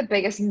 I think the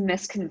biggest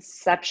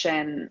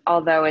misconception,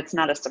 although it's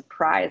not a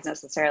surprise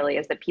necessarily,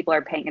 is that people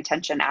are paying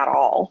attention at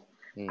all.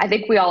 I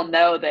think we all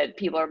know that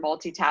people are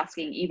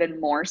multitasking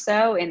even more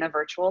so in a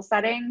virtual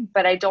setting,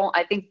 but I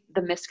think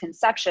the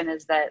misconception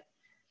is that,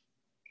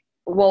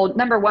 well,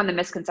 number one, the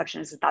misconception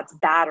is that that's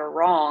bad or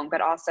wrong,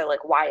 but also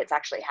like why it's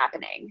actually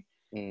happening.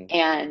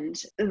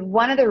 And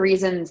one of the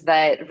reasons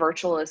that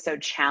virtual is so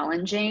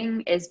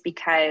challenging is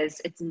because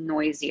it's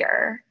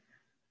noisier.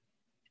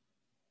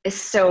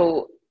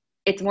 So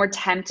it's more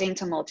tempting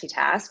to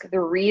multitask. The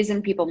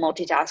reason people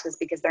multitask is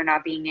because they're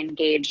not being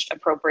engaged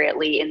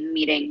appropriately in the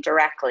meeting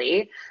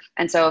directly.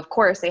 And so of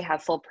course they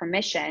have full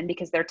permission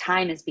because their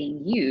time is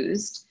being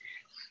used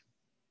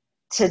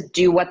to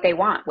do what they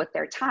want with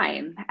their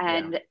time.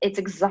 And it's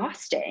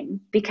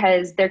exhausting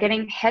because they're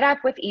getting hit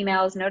up with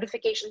emails,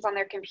 notifications on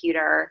their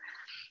computer.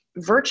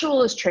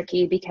 Virtual is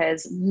tricky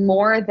because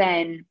more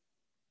than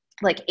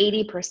like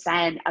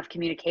 80% of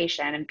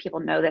communication, and people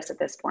know this at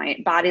this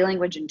point, body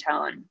language and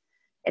tone.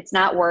 It's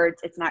not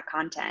words, it's not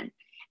content.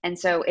 And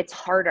so it's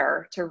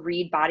harder to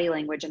read body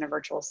language in a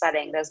virtual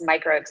setting, those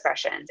micro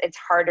expressions. It's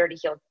harder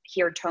to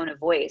hear tone of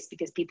voice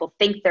because people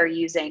think they're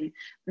using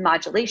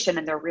modulation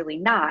and they're really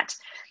not.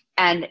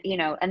 And,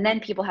 and then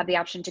people have the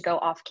option to go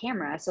off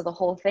camera. So the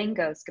whole thing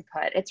goes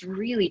kaput. It's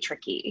really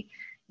tricky.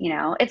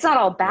 It's not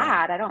all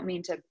bad. I don't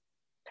mean to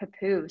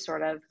poo-poo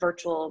sort of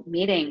virtual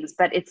meetings,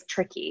 but it's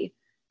tricky.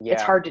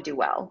 It's hard to do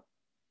well.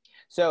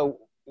 So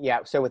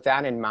with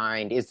that in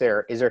mind, is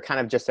there kind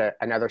of just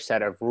another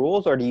set of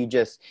rules, or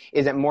is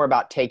it more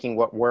about taking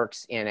what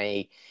works in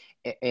a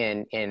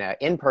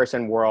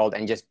in-person world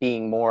and just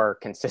being more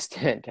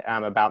consistent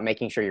about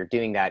making sure you're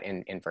doing that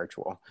in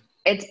virtual?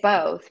 It's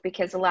both,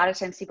 because a lot of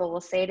times people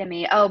will say to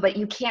me, oh, but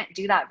you can't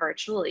do that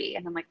virtually.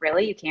 And I'm like,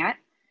 really? You can't?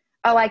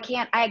 Oh, I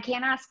can't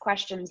ask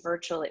questions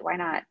virtually. Why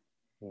not?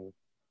 Do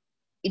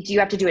you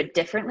have to do it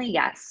differently?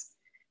 Yes.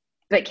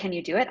 But can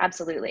you do it?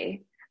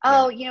 Absolutely.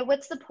 Oh,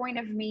 what's the point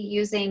of me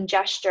using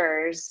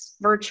gestures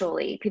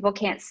virtually? People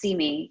can't see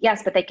me.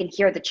 Yes, but they can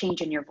hear the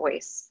change in your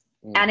voice.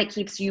 And it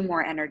keeps you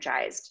more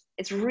energized.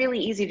 It's really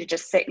easy to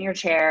just sit in your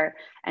chair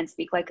and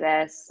speak like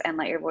this and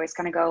let your voice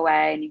kind of go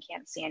away, and you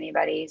can't see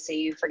anybody. So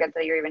you forget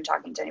that you're even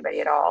talking to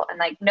anybody at all. And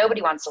like,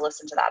 nobody wants to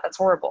listen to that. That's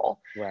horrible.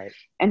 Right.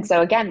 And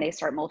so again, they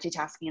start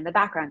multitasking in the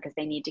background because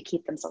they need to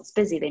keep themselves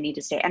busy. They need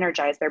to stay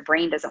energized. Their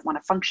brain doesn't want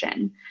to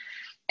function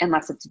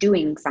unless it's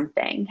doing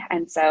something.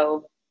 And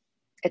so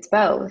it's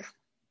both.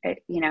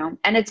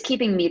 And it's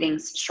keeping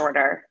meetings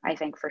shorter, I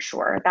think, for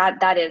sure.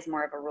 That is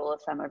more of a rule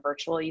of thumb of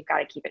virtual. You've got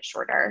to keep it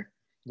shorter.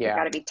 You've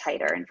got to be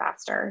tighter and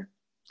faster.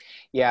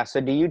 Yeah. So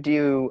do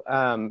you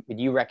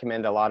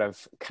recommend a lot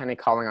of kind of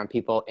calling on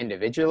people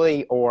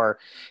individually, or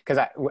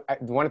because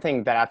one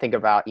thing that I think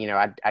about,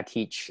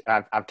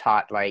 I've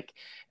taught like,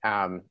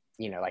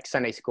 like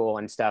Sunday school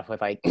and stuff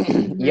with like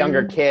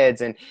younger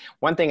kids. And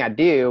one thing I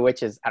do,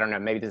 which is, I don't know,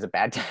 maybe this is a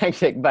bad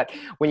tactic, but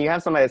when you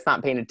have somebody that's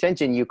not paying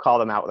attention, you call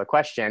them out with a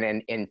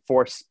question and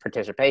force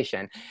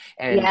participation.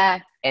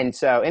 And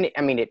so,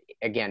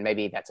 again,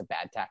 maybe that's a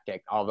bad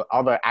tactic. All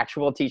the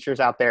actual teachers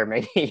out there,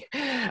 maybe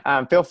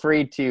feel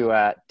free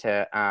to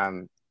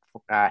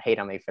hate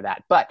on me for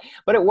that, but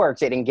it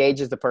works. It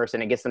engages the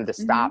person. It gets them to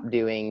stop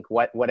doing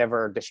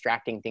whatever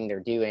distracting thing they're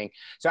doing.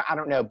 So I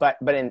don't know, but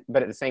at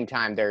the same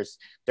time, there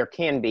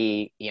can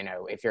be,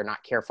 if you're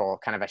not careful,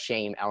 kind of a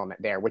shame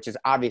element there, which is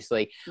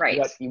obviously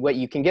what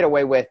you can get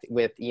away with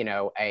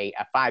a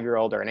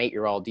 5-year-old or an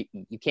 8-year-old.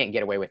 You can't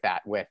get away with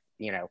that with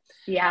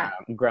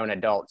grown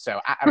adults.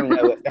 So I don't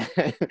know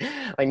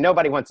like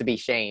nobody wants to be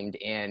shamed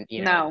in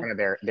front of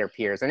their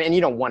peers, and you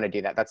don't want to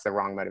do that. That's the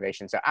wrong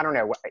motivation. So I don't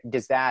know,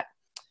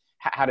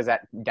 how does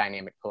that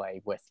dynamic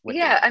play with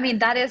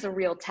that is a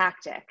real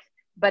tactic.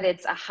 but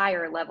it's a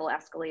higher level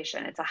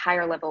escalation. It's a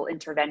higher level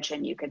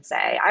intervention, you could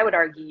say. I would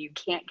argue you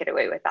can't get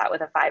away with that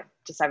with a 5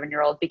 to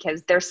 7-year-old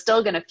because they're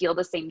still going to feel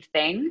the same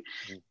thing.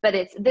 But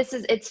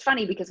it's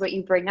funny because what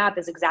you bring up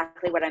is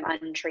exactly what I'm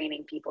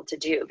untraining people to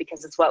do,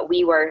 because it's what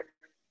we were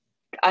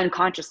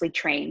unconsciously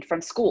trained from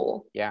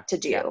school to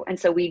do. Yeah. And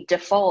so we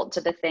default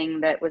to the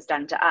thing that was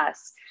done to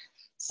us.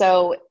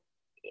 So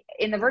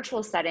in the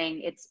virtual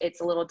setting, it's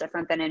a little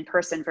different than in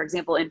person. For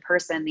example, in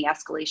person, the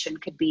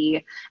escalation could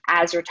be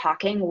as you're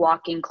talking,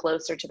 walking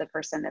closer to the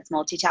person that's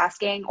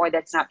multitasking or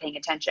that's not paying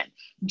attention.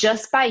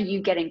 Just by you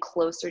getting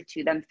closer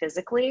to them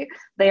physically,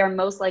 they are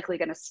most likely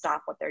going to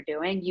stop what they're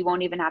doing. You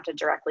won't even have to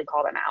directly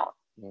call them out.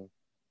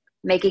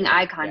 Making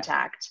eye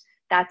contact.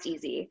 That's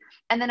easy.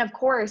 And then of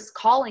course,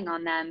 calling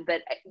on them,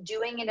 but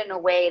doing it in a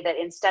way that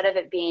instead of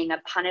it being a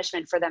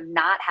punishment for them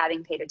not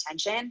having paid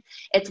attention,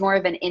 it's more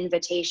of an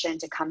invitation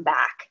to come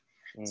back.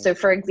 So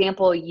for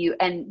example,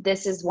 and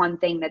this is one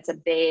thing that's a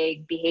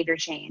big behavior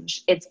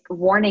change. It's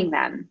warning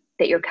them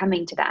that you're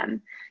coming to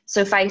them.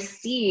 So if I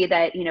see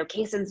that,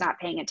 Kaysen's not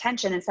paying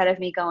attention, instead of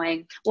me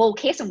going, well,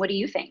 Kaysen, what do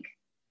you think?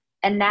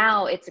 And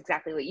now it's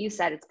exactly what you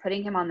said. It's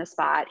putting him on the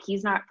spot.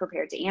 He's not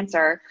prepared to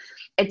answer.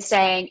 It's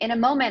saying, in a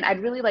moment,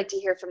 I'd really like to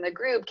hear from the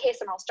group.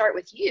 Kaysen, I'll start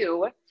with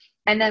you.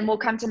 And then we'll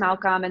come to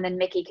Malcolm and then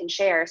Mickey can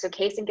share. So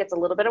Kaysen gets a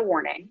little bit of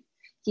warning.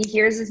 He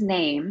hears his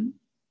name.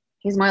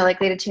 He's more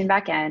likely to tune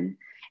back in.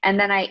 And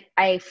then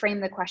I frame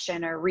the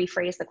question or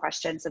rephrase the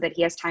question so that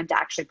he has time to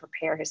actually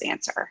prepare his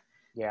answer,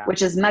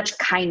 which is much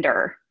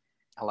kinder.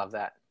 I love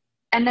that.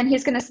 And then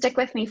he's going to stick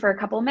with me for a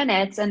couple of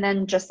minutes. And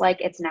then just like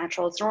it's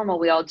natural, it's normal,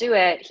 we all do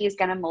it. He's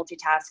going to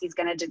multitask. He's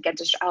going to get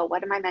to,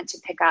 what am I meant to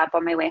pick up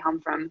on my way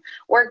home from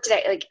work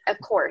today? Like, of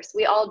course,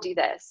 we all do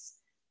this,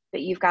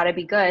 but you've got to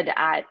be good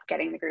at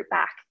getting the group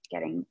back,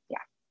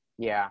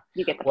 Yeah.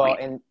 You get the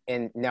point.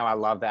 And no, I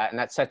love that. And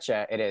that's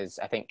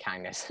I think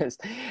kindness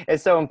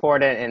is so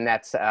important. And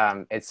that's,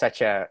 it's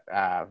such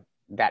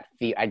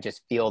I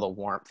just feel the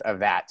warmth of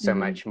that so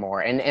much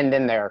more. And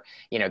then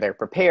they're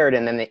prepared,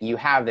 and then that you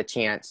have the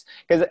chance,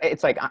 because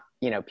it's like,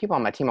 people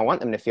on my team, I want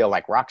them to feel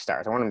like rock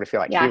stars. I want them to feel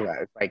like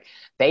heroes. Like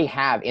they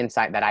have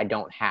insight that I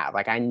don't have.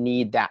 Like I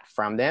need that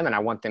from them. And I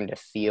want them to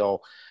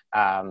feel,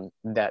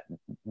 that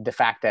the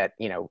fact that,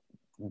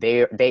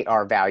 they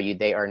are valued,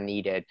 they are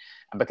needed,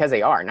 because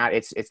they are not,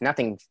 it's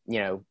nothing,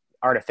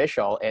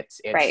 artificial. It's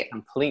right.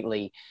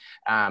 Completely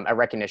a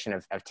recognition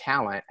of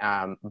talent,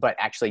 but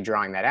actually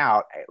drawing that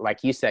out,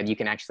 like you said, you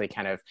can actually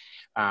kind of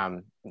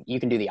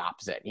you can do the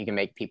opposite. You can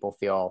make people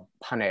feel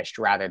punished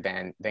rather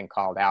than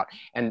called out.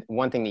 And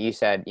one thing that you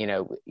said,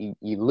 you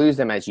lose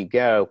them as you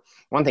go.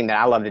 One thing that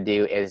I love to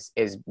do is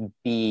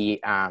be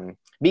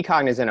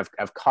cognizant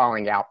of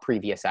calling out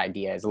previous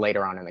ideas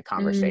later on in the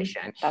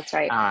conversation. That's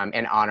right.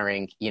 And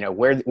honoring,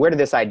 where did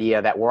this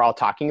idea that we're all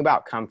talking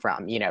about come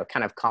from?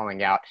 Kind of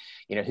calling out,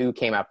 who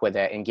came up with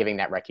it, and giving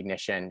that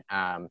recognition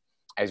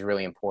is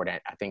really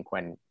important, I think,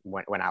 when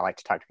I like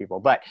to talk to people.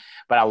 But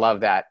I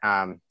love that,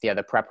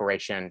 the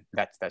preparation,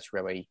 that's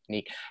really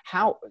neat.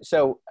 How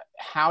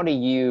do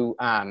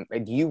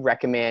you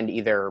recommend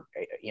either,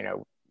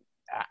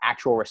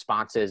 actual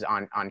responses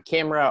on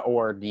camera,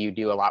 or do you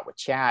do a lot with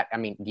chat? I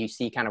mean, do you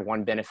see kind of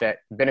one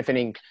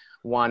benefiting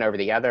one over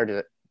the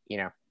other?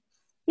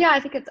 Yeah, I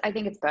think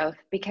it's both,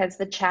 because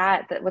the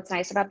chat, what's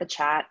nice about the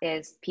chat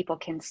is people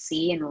can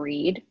see and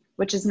read,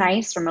 which is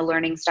nice from a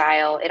learning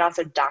style. It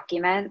also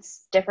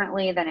documents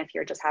differently than if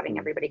you're just having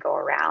everybody go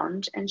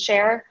around and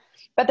share.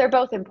 But they're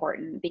both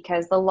important,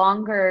 because the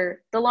longer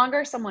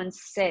someone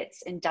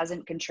sits and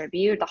doesn't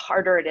contribute, the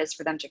harder it is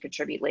for them to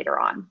contribute later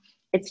on.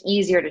 It's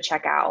easier to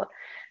check out.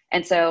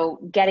 And so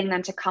getting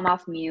them to come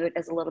off mute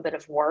is a little bit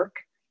of work.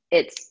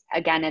 It's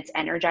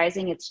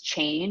energizing, it's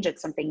change,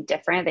 it's something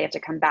different. They have to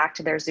come back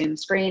to their Zoom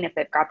screen. If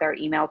they've got their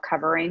email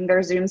covering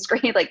their Zoom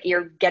screen, like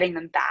you're getting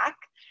them back.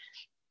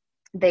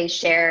 They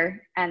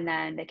share and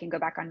then they can go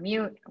back on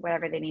mute,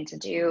 whatever they need to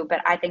do. But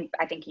I think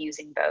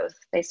using both,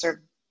 they serve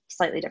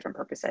slightly different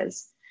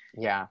purposes.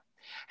 Yeah.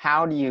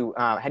 How do you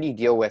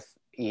deal with,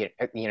 you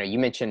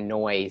mentioned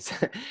noise.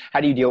 How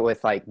do you deal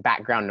with like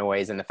background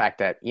noise and the fact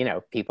that,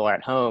 people are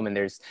at home and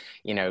there's,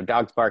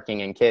 dogs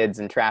barking and kids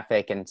and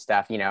traffic and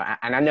stuff, and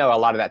I know a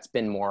lot of that's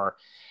been more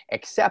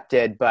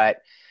accepted, but,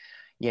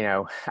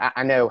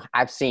 I know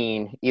I've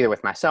seen either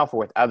with myself or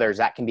with others,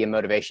 that can be a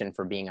motivation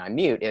for being on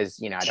mute is,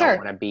 I don't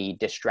want to be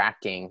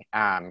distracting.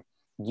 Do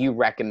you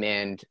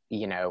recommend,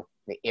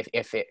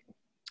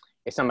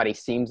 if somebody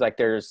seems like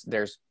there's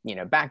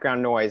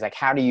background noise, like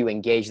how do you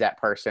engage that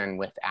person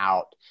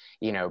without,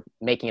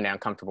 making it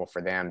uncomfortable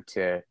for them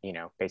to,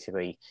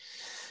 basically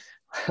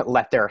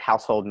let their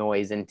household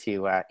noise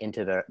into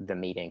the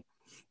meeting?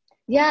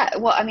 Yeah.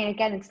 Well, I mean,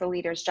 again, it's the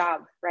leader's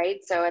job, right?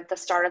 So at the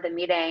start of the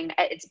meeting,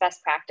 it's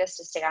best practice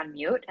to stay on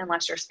mute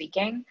unless you're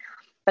speaking.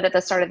 But at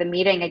the start of the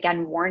meeting,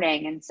 again,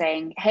 warning and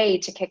saying, hey,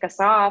 to kick us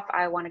off,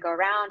 I want to go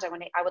around.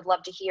 I would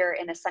love to hear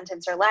in a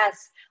sentence or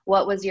less,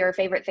 what was your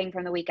favorite thing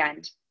from the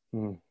weekend?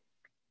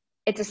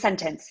 It's a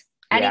sentence.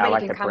 Yeah, I Anybody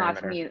like can the come off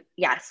parameter. mute.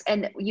 Yes.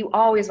 And you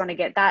always want to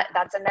get that.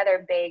 That's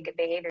another big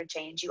behavior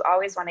change. You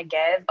always want to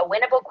give a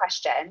winnable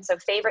question. So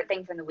favorite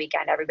thing from the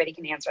weekend, everybody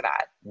can answer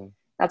that.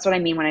 That's what I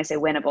mean when I say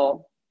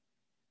winnable.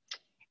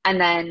 And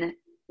then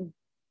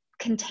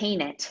contain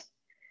it.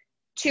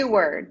 2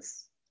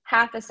 words,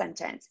 half a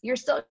sentence. You're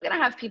still going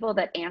to have people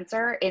that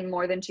answer in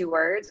more than 2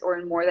 words or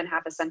in more than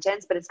half a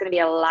sentence, but it's going to be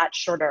a lot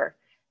shorter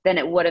than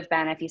it would have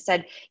been if you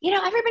said,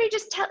 everybody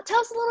just tell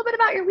us a little bit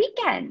about your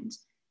weekend.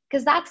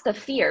 Because that's the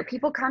fear.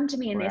 People come to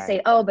me and they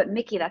say, oh, but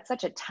Mickey, that's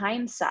such a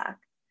time suck.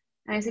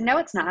 And I say, no,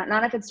 it's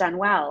not if it's done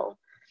well,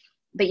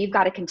 but you've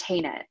got to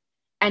contain it.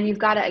 And you've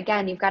got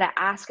to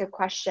ask a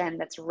question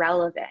that's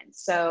relevant.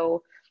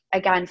 So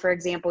again, for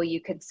example, you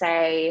could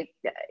say,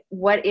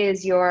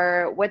 what's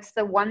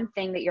the one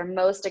thing that you're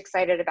most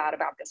excited about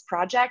this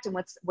project? And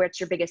what's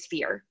your biggest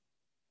fear?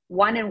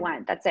 1 and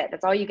 1, that's it.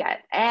 That's all you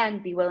get.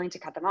 And be willing to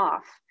cut them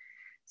off.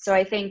 So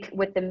I think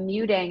with the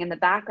muting and the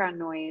background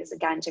noise,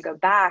 again, to go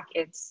back,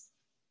 it's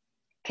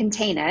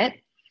contain it,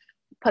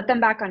 put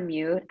them back on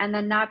mute, and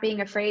then not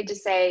being afraid to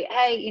say,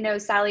 hey,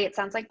 Sally, it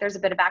sounds like there's a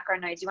bit of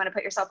background noise. You want to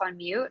put yourself on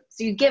mute?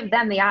 So you give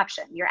them the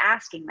option. You're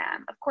asking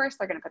them. Of course,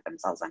 they're going to put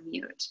themselves on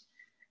mute.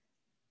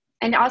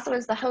 And also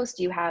as the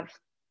host, you have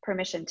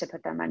permission to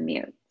put them on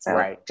mute.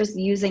 So just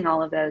using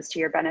all of those to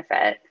your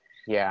benefit.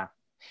 Yeah.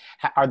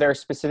 Are there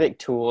specific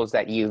tools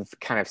that you've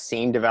kind of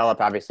seen develop?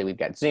 Obviously, we've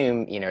got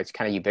Zoom, it's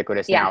kind of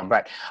ubiquitous now,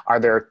 but are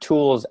there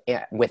tools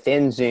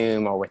within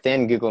Zoom or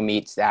within Google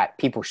Meets that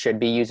people should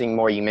be using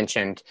more? You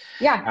mentioned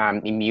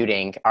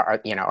muting.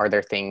 Are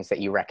there things that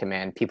you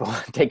recommend people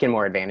taking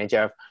more advantage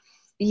of?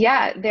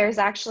 Yeah, there's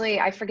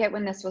actually, I forget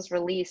when this was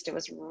released. It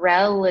was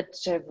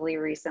relatively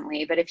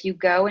recently, but if you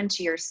go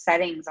into your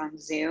settings on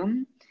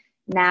Zoom,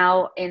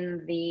 now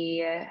in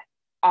the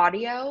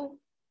audio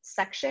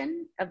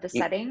section of the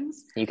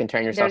settings, you can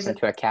turn yourself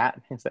into a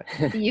cat.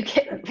 You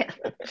can.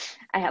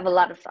 I have a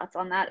lot of thoughts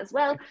on that as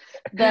well.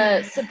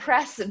 The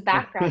suppress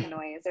background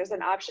noise. There's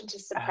an option to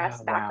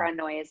suppress background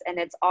noise, and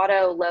it's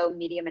auto, low,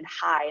 medium, and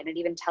high, and it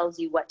even tells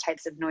you what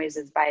types of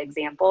noises, by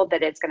example,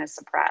 that it's going to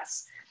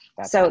suppress.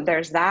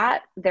 There's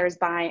that.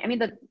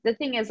 The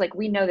thing is,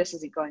 we know this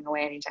isn't going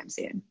away anytime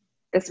soon.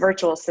 This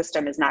virtual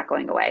system is not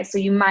going away. So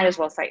you might as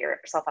well set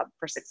yourself up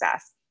for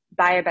success.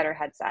 Buy a better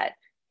headset.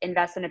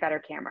 Invest in a better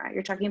camera.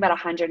 You're talking about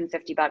 $150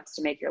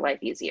 to make your life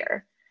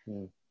easier.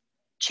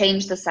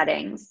 Change the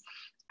settings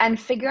and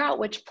figure out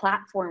which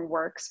platform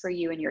works for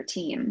you and your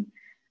team.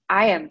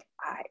 Microsoft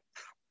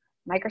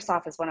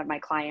is one of my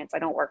clients. I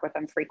don't work with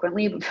them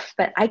frequently,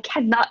 but I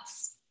cannot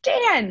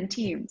stand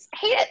Teams. I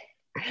hate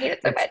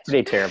it so much. It's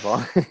pretty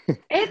terrible.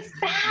 It's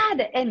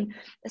bad. And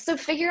so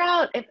figure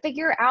out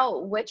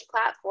which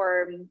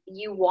platform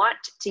you want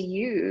to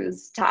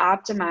use to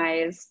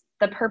optimize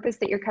the purpose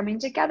that you're coming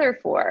together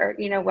for,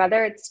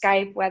 whether it's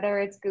Skype, whether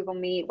it's Google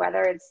Meet,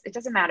 it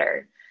doesn't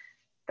matter.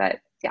 But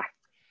yeah.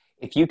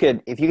 If you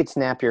could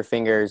snap your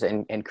fingers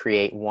and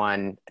create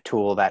one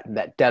tool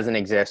that doesn't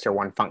exist or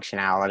one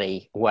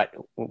functionality, what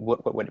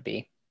would it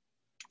be?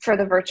 For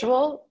the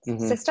virtual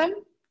system?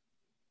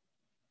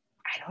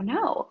 I don't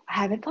know. I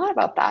haven't thought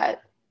about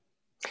that.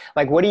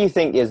 What do you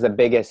think is the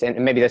biggest,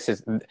 and maybe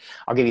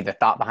I'll give you the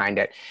thought behind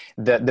it,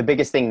 the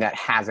biggest thing that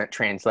hasn't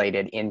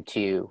translated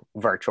into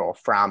virtual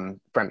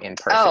from in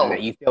person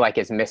that you feel like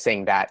is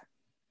missing that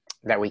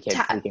we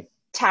can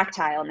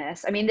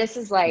tactileness. This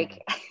is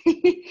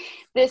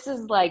this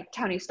is like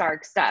Tony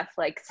Stark stuff.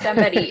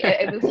 Somebody,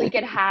 if we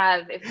could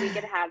have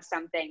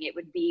something, it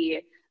would be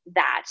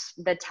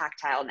the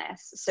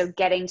tactileness. So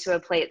getting to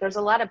a place, there's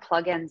a lot of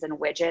plugins and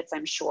widgets,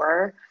 I'm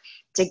sure,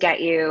 to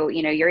get you're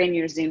in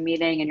your Zoom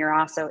meeting and you're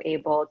also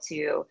able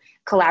to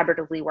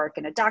collaboratively work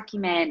in a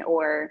document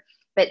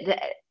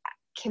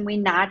can we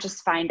not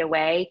just find a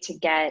way to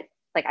get,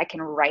 I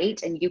can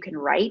write and you can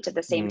write at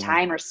the same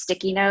time, or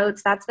sticky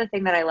notes? That's the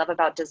thing that I love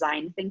about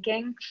design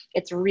thinking.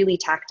 It's really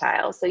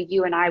tactile. So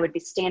you and I would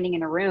be standing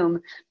in a room,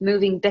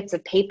 moving bits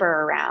of paper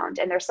around.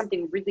 And there's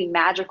something really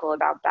magical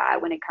about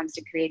that when it comes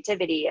to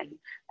creativity. And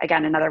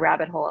again, another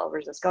rabbit hole I'll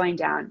resist going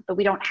down, but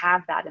we don't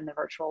have that in the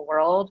virtual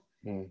world.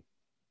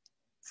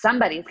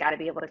 Somebody's got to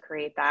be able to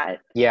create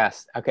that.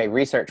 Yes. Okay.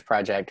 Research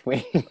project.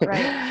 Right.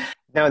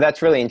 No,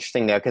 that's really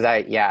interesting though. Cause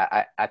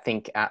I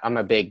think I'm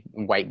a big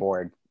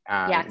whiteboard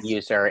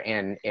user,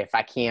 and if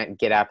I can't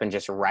get up and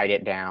just write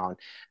it down,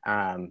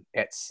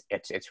 it's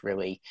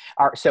really.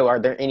 So are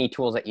there any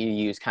tools that you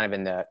use kind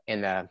of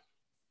in the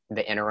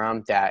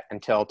interim, that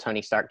until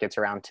Tony Stark gets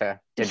around to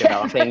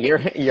developing your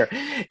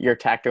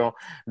tactile,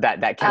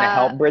 that kind of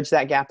help bridge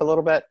that gap a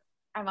little bit?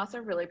 I'm also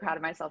really proud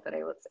of myself that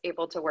I was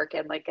able to work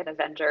in an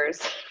Avengers.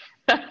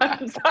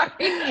 I'm sorry.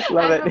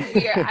 Love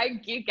it. I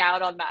geek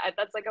out on that.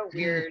 That's a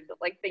weird,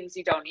 things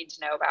you don't need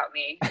to know about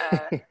me.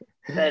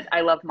 That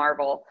I love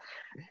Marvel.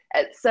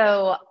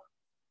 So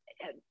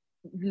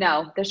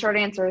No, the short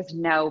answer is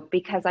no,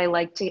 because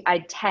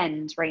I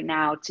tend right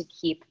now to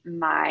keep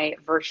my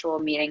virtual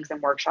meetings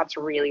and workshops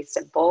really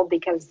simple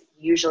because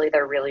usually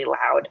they're really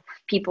loud.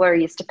 People are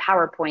used to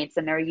PowerPoints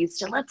and they're used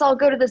to, let's all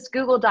go to this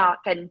Google Doc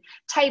and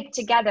type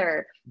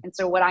together. And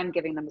so what I'm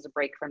giving them is a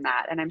break from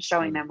that. And I'm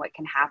showing them what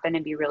can happen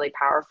and be really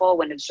powerful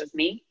when it's just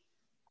me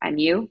and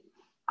you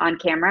on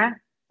camera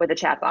with a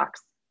chat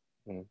box.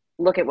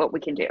 Look at what we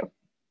can do.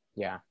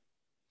 Yeah.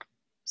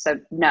 So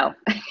no,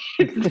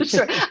 for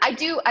sure. I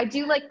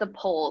do like the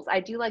polls. I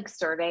do like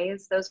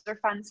surveys. Those are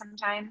fun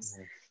sometimes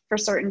for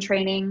certain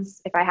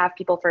trainings. If I have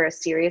people for a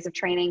series of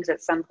trainings,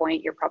 at some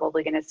point, you're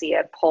probably going to see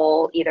a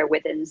poll either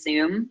within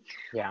Zoom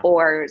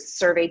or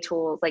survey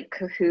tools like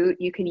Kahoot.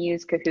 You can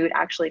use Kahoot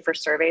actually for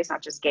surveys,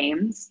 not just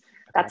games.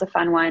 That's a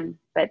fun one,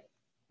 but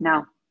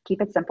no,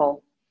 keep it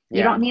simple.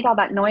 You don't need all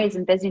that noise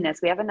and busyness.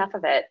 We have enough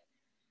of it.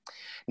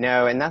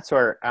 No, and that's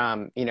where,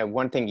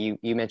 one thing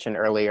you mentioned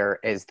earlier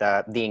is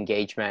the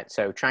engagement.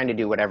 So trying to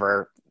do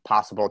whatever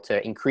possible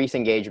to increase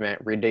engagement,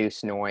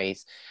 reduce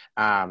noise.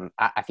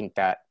 I think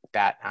that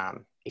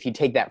if you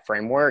take that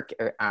framework,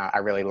 I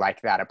really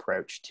like that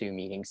approach to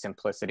meeting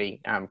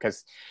simplicity.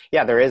 Because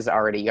there is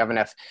already, you have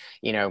enough,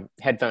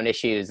 headphone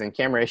issues and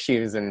camera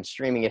issues and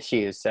streaming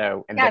issues.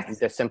 So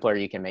the simpler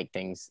you can make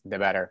things, the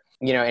better.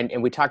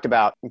 And we talked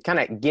about kind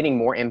of getting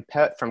more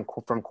input from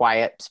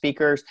quiet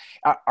speakers.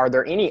 Are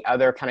there any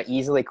other kind of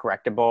easily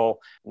correctable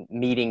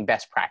meeting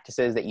best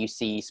practices that you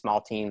see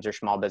small teams or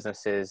small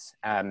businesses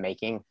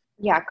making?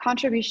 Yeah,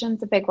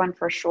 contribution's a big one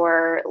for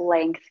sure.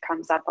 Length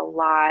comes up a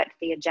lot.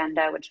 The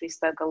agenda, which we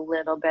spoke a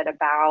little bit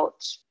about.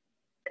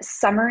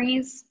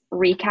 Summaries,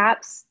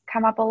 recaps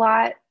come up a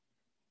lot.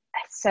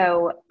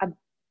 So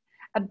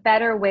a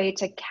better way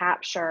to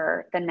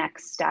capture the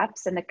next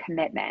steps and the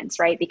commitments,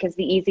 right? Because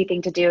the easy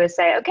thing to do is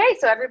say, okay,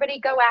 so everybody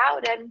go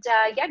out and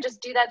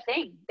just do that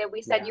thing that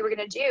we said you were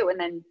going to do. And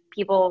then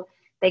people,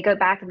 they go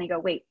back and they go,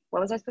 wait, what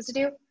was I supposed to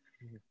do?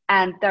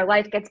 And their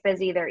life gets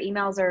busy, their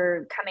emails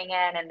are coming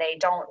in and they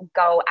don't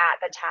go at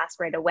the task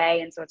right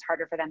away. And so it's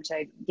harder for them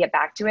to get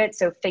back to it.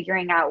 So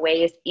figuring out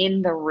ways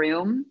in the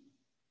room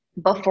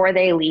before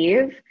they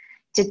leave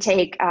to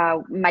take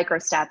micro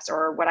steps,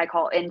 or what I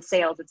call in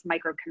sales, it's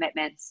micro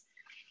commitments.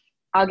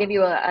 I'll give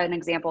you an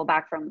example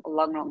back from a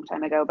long, long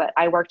time ago, but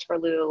I worked for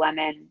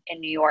Lululemon in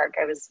New York.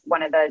 I was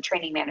one of the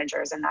training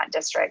managers in that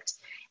district.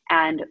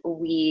 And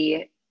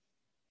we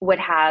would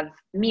have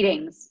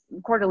meetings,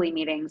 quarterly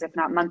meetings, if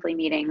not monthly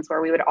meetings,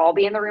 where we would all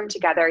be in the room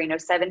together,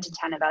 7 to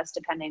 10 of us,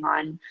 depending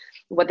on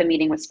what the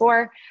meeting was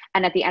for.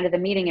 And at the end of the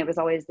meeting, it was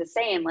always the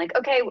same, like,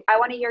 okay, I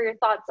want to hear your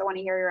thoughts. I want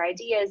to hear your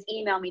ideas.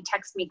 Email me,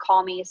 text me,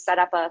 call me, set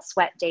up a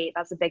sweat date.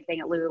 That's a big thing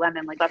at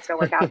Lululemon. Like, let's go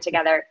work out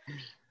together.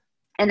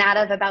 And out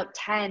of about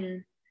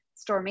 10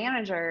 store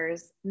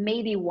managers,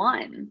 maybe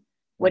one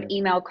would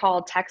email,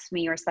 call, text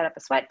me, or set up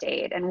a sweat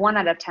date. And 1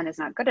 out of 10 is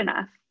not good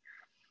enough.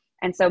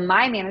 And so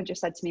my manager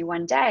said to me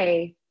one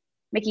day,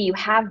 Mickey, you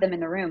have them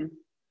in the room.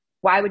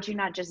 Why would you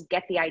not just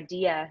get the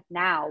idea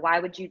now? Why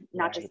would you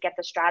not just get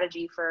the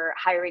strategy for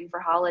hiring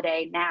for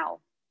holiday now?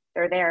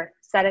 They're there.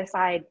 Set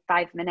aside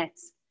 5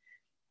 minutes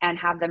and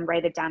have them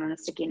write it down on a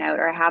sticky note,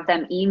 or have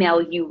them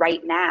email you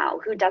right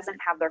now. Who doesn't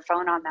have their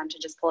phone on them to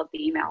just pull up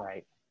the email?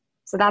 Right.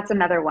 So that's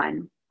another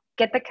one.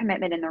 Get the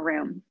commitment in the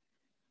room.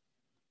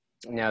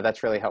 No,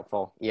 that's really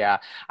helpful. Yeah.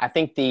 I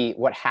think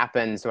what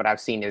I've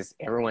seen is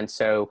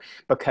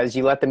because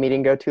you let the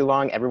meeting go too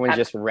long, everyone's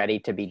just ready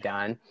to be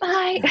done.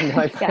 Bye.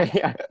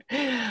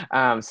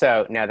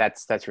 So no,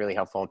 that's really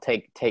helpful.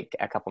 Take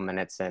a couple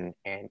minutes and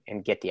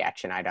get the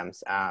action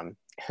items.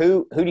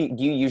 Who do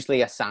you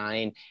usually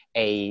assign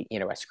a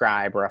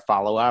scribe or a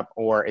follow-up,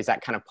 or is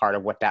that kind of part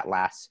of what that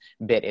last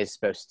bit is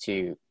supposed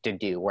to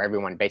do, where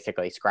everyone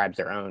basically scribes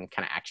their own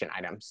kind of action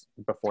items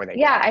before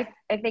they I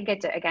think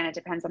it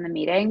depends on the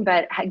meeting,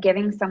 but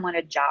giving someone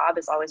a job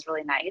is always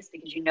really nice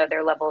because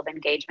their level of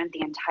engagement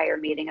the entire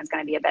meeting is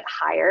going to be a bit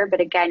higher.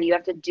 But again, you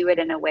have to do it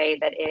in a way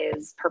that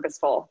is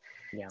purposeful.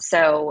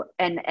 So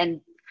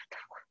and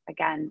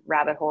again,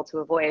 rabbit hole to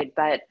avoid,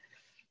 but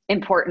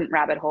important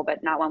rabbit hole,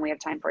 but not one we have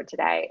time for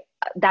today.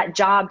 That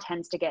job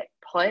tends to get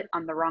put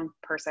on the wrong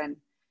person.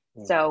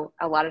 So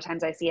a lot of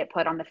times I see it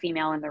put on the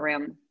female in the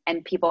room,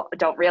 and people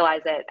don't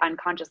realize it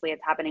unconsciously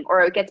it's happening,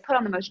 or it gets put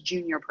on the most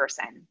junior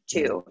person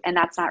too. And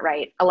that's not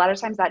right. A lot of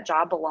times that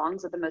job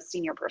belongs with the most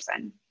senior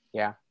person.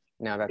 Yeah.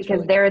 No, that's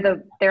because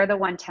really they're the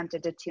one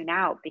tempted to tune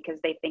out because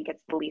they think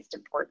it's the least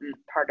important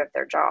part of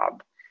their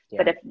job. Yeah.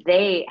 But if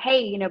they,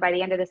 hey, by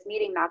the end of this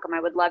meeting, Malcolm, I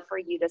would love for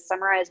you to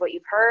summarize what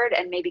you've heard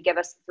and maybe give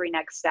us the 3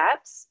 next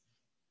steps.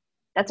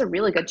 That's a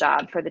really good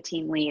job for the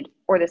team lead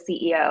or the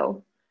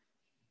CEO.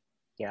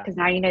 Yeah. Because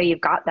now you've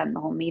got them the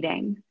whole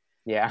meeting.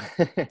 Yeah.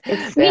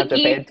 It's they have to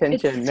pay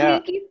attention. It's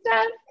sneaky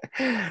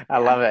stuff. I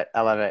love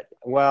it.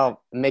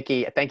 Well,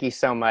 Mickey, thank you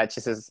so much.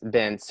 This has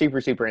been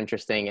super, super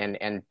interesting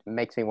and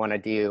makes me want to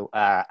do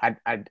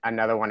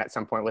another one at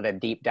some point with a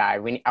deep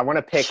dive. I want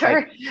to pick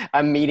like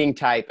a meeting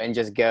type and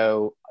just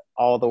go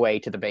all the way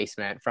to the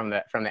basement from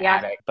the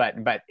attic. But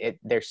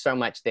there's so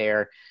much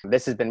there.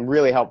 This has been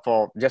really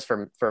helpful just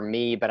for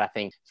me, but I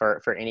think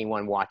for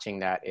anyone watching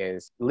that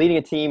is leading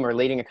a team or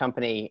leading a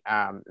company.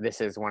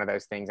 This is one of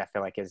those things I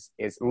feel like is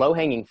low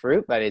hanging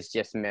fruit, but is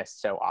just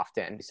missed so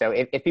often. So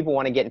if people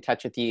want to get in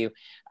touch with you,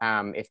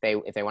 if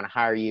they want to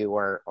hire you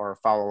or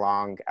follow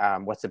along,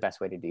 what's the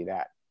best way to do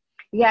that?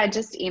 Yeah,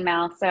 just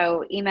email.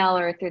 So email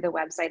or through the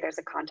website, there's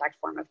a contact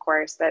form, of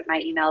course, but my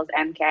email is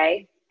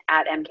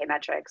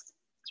mk@mkmetrics.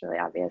 It's really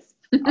obvious.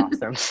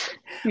 Awesome.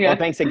 Yeah. Well,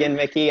 thanks again,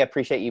 Mickey. I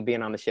appreciate you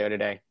being on the show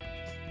today.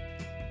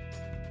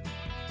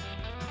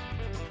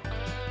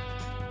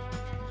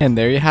 And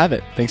there you have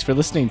it. Thanks for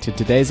listening to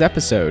today's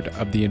episode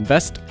of the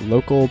Invest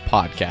Local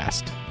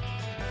podcast.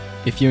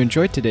 If you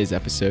enjoyed today's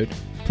episode,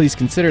 please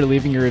consider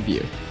leaving a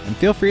review and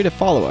feel free to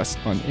follow us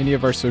on any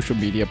of our social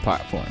media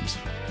platforms.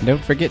 And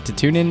don't forget to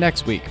tune in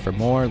next week for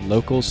more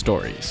local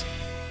stories.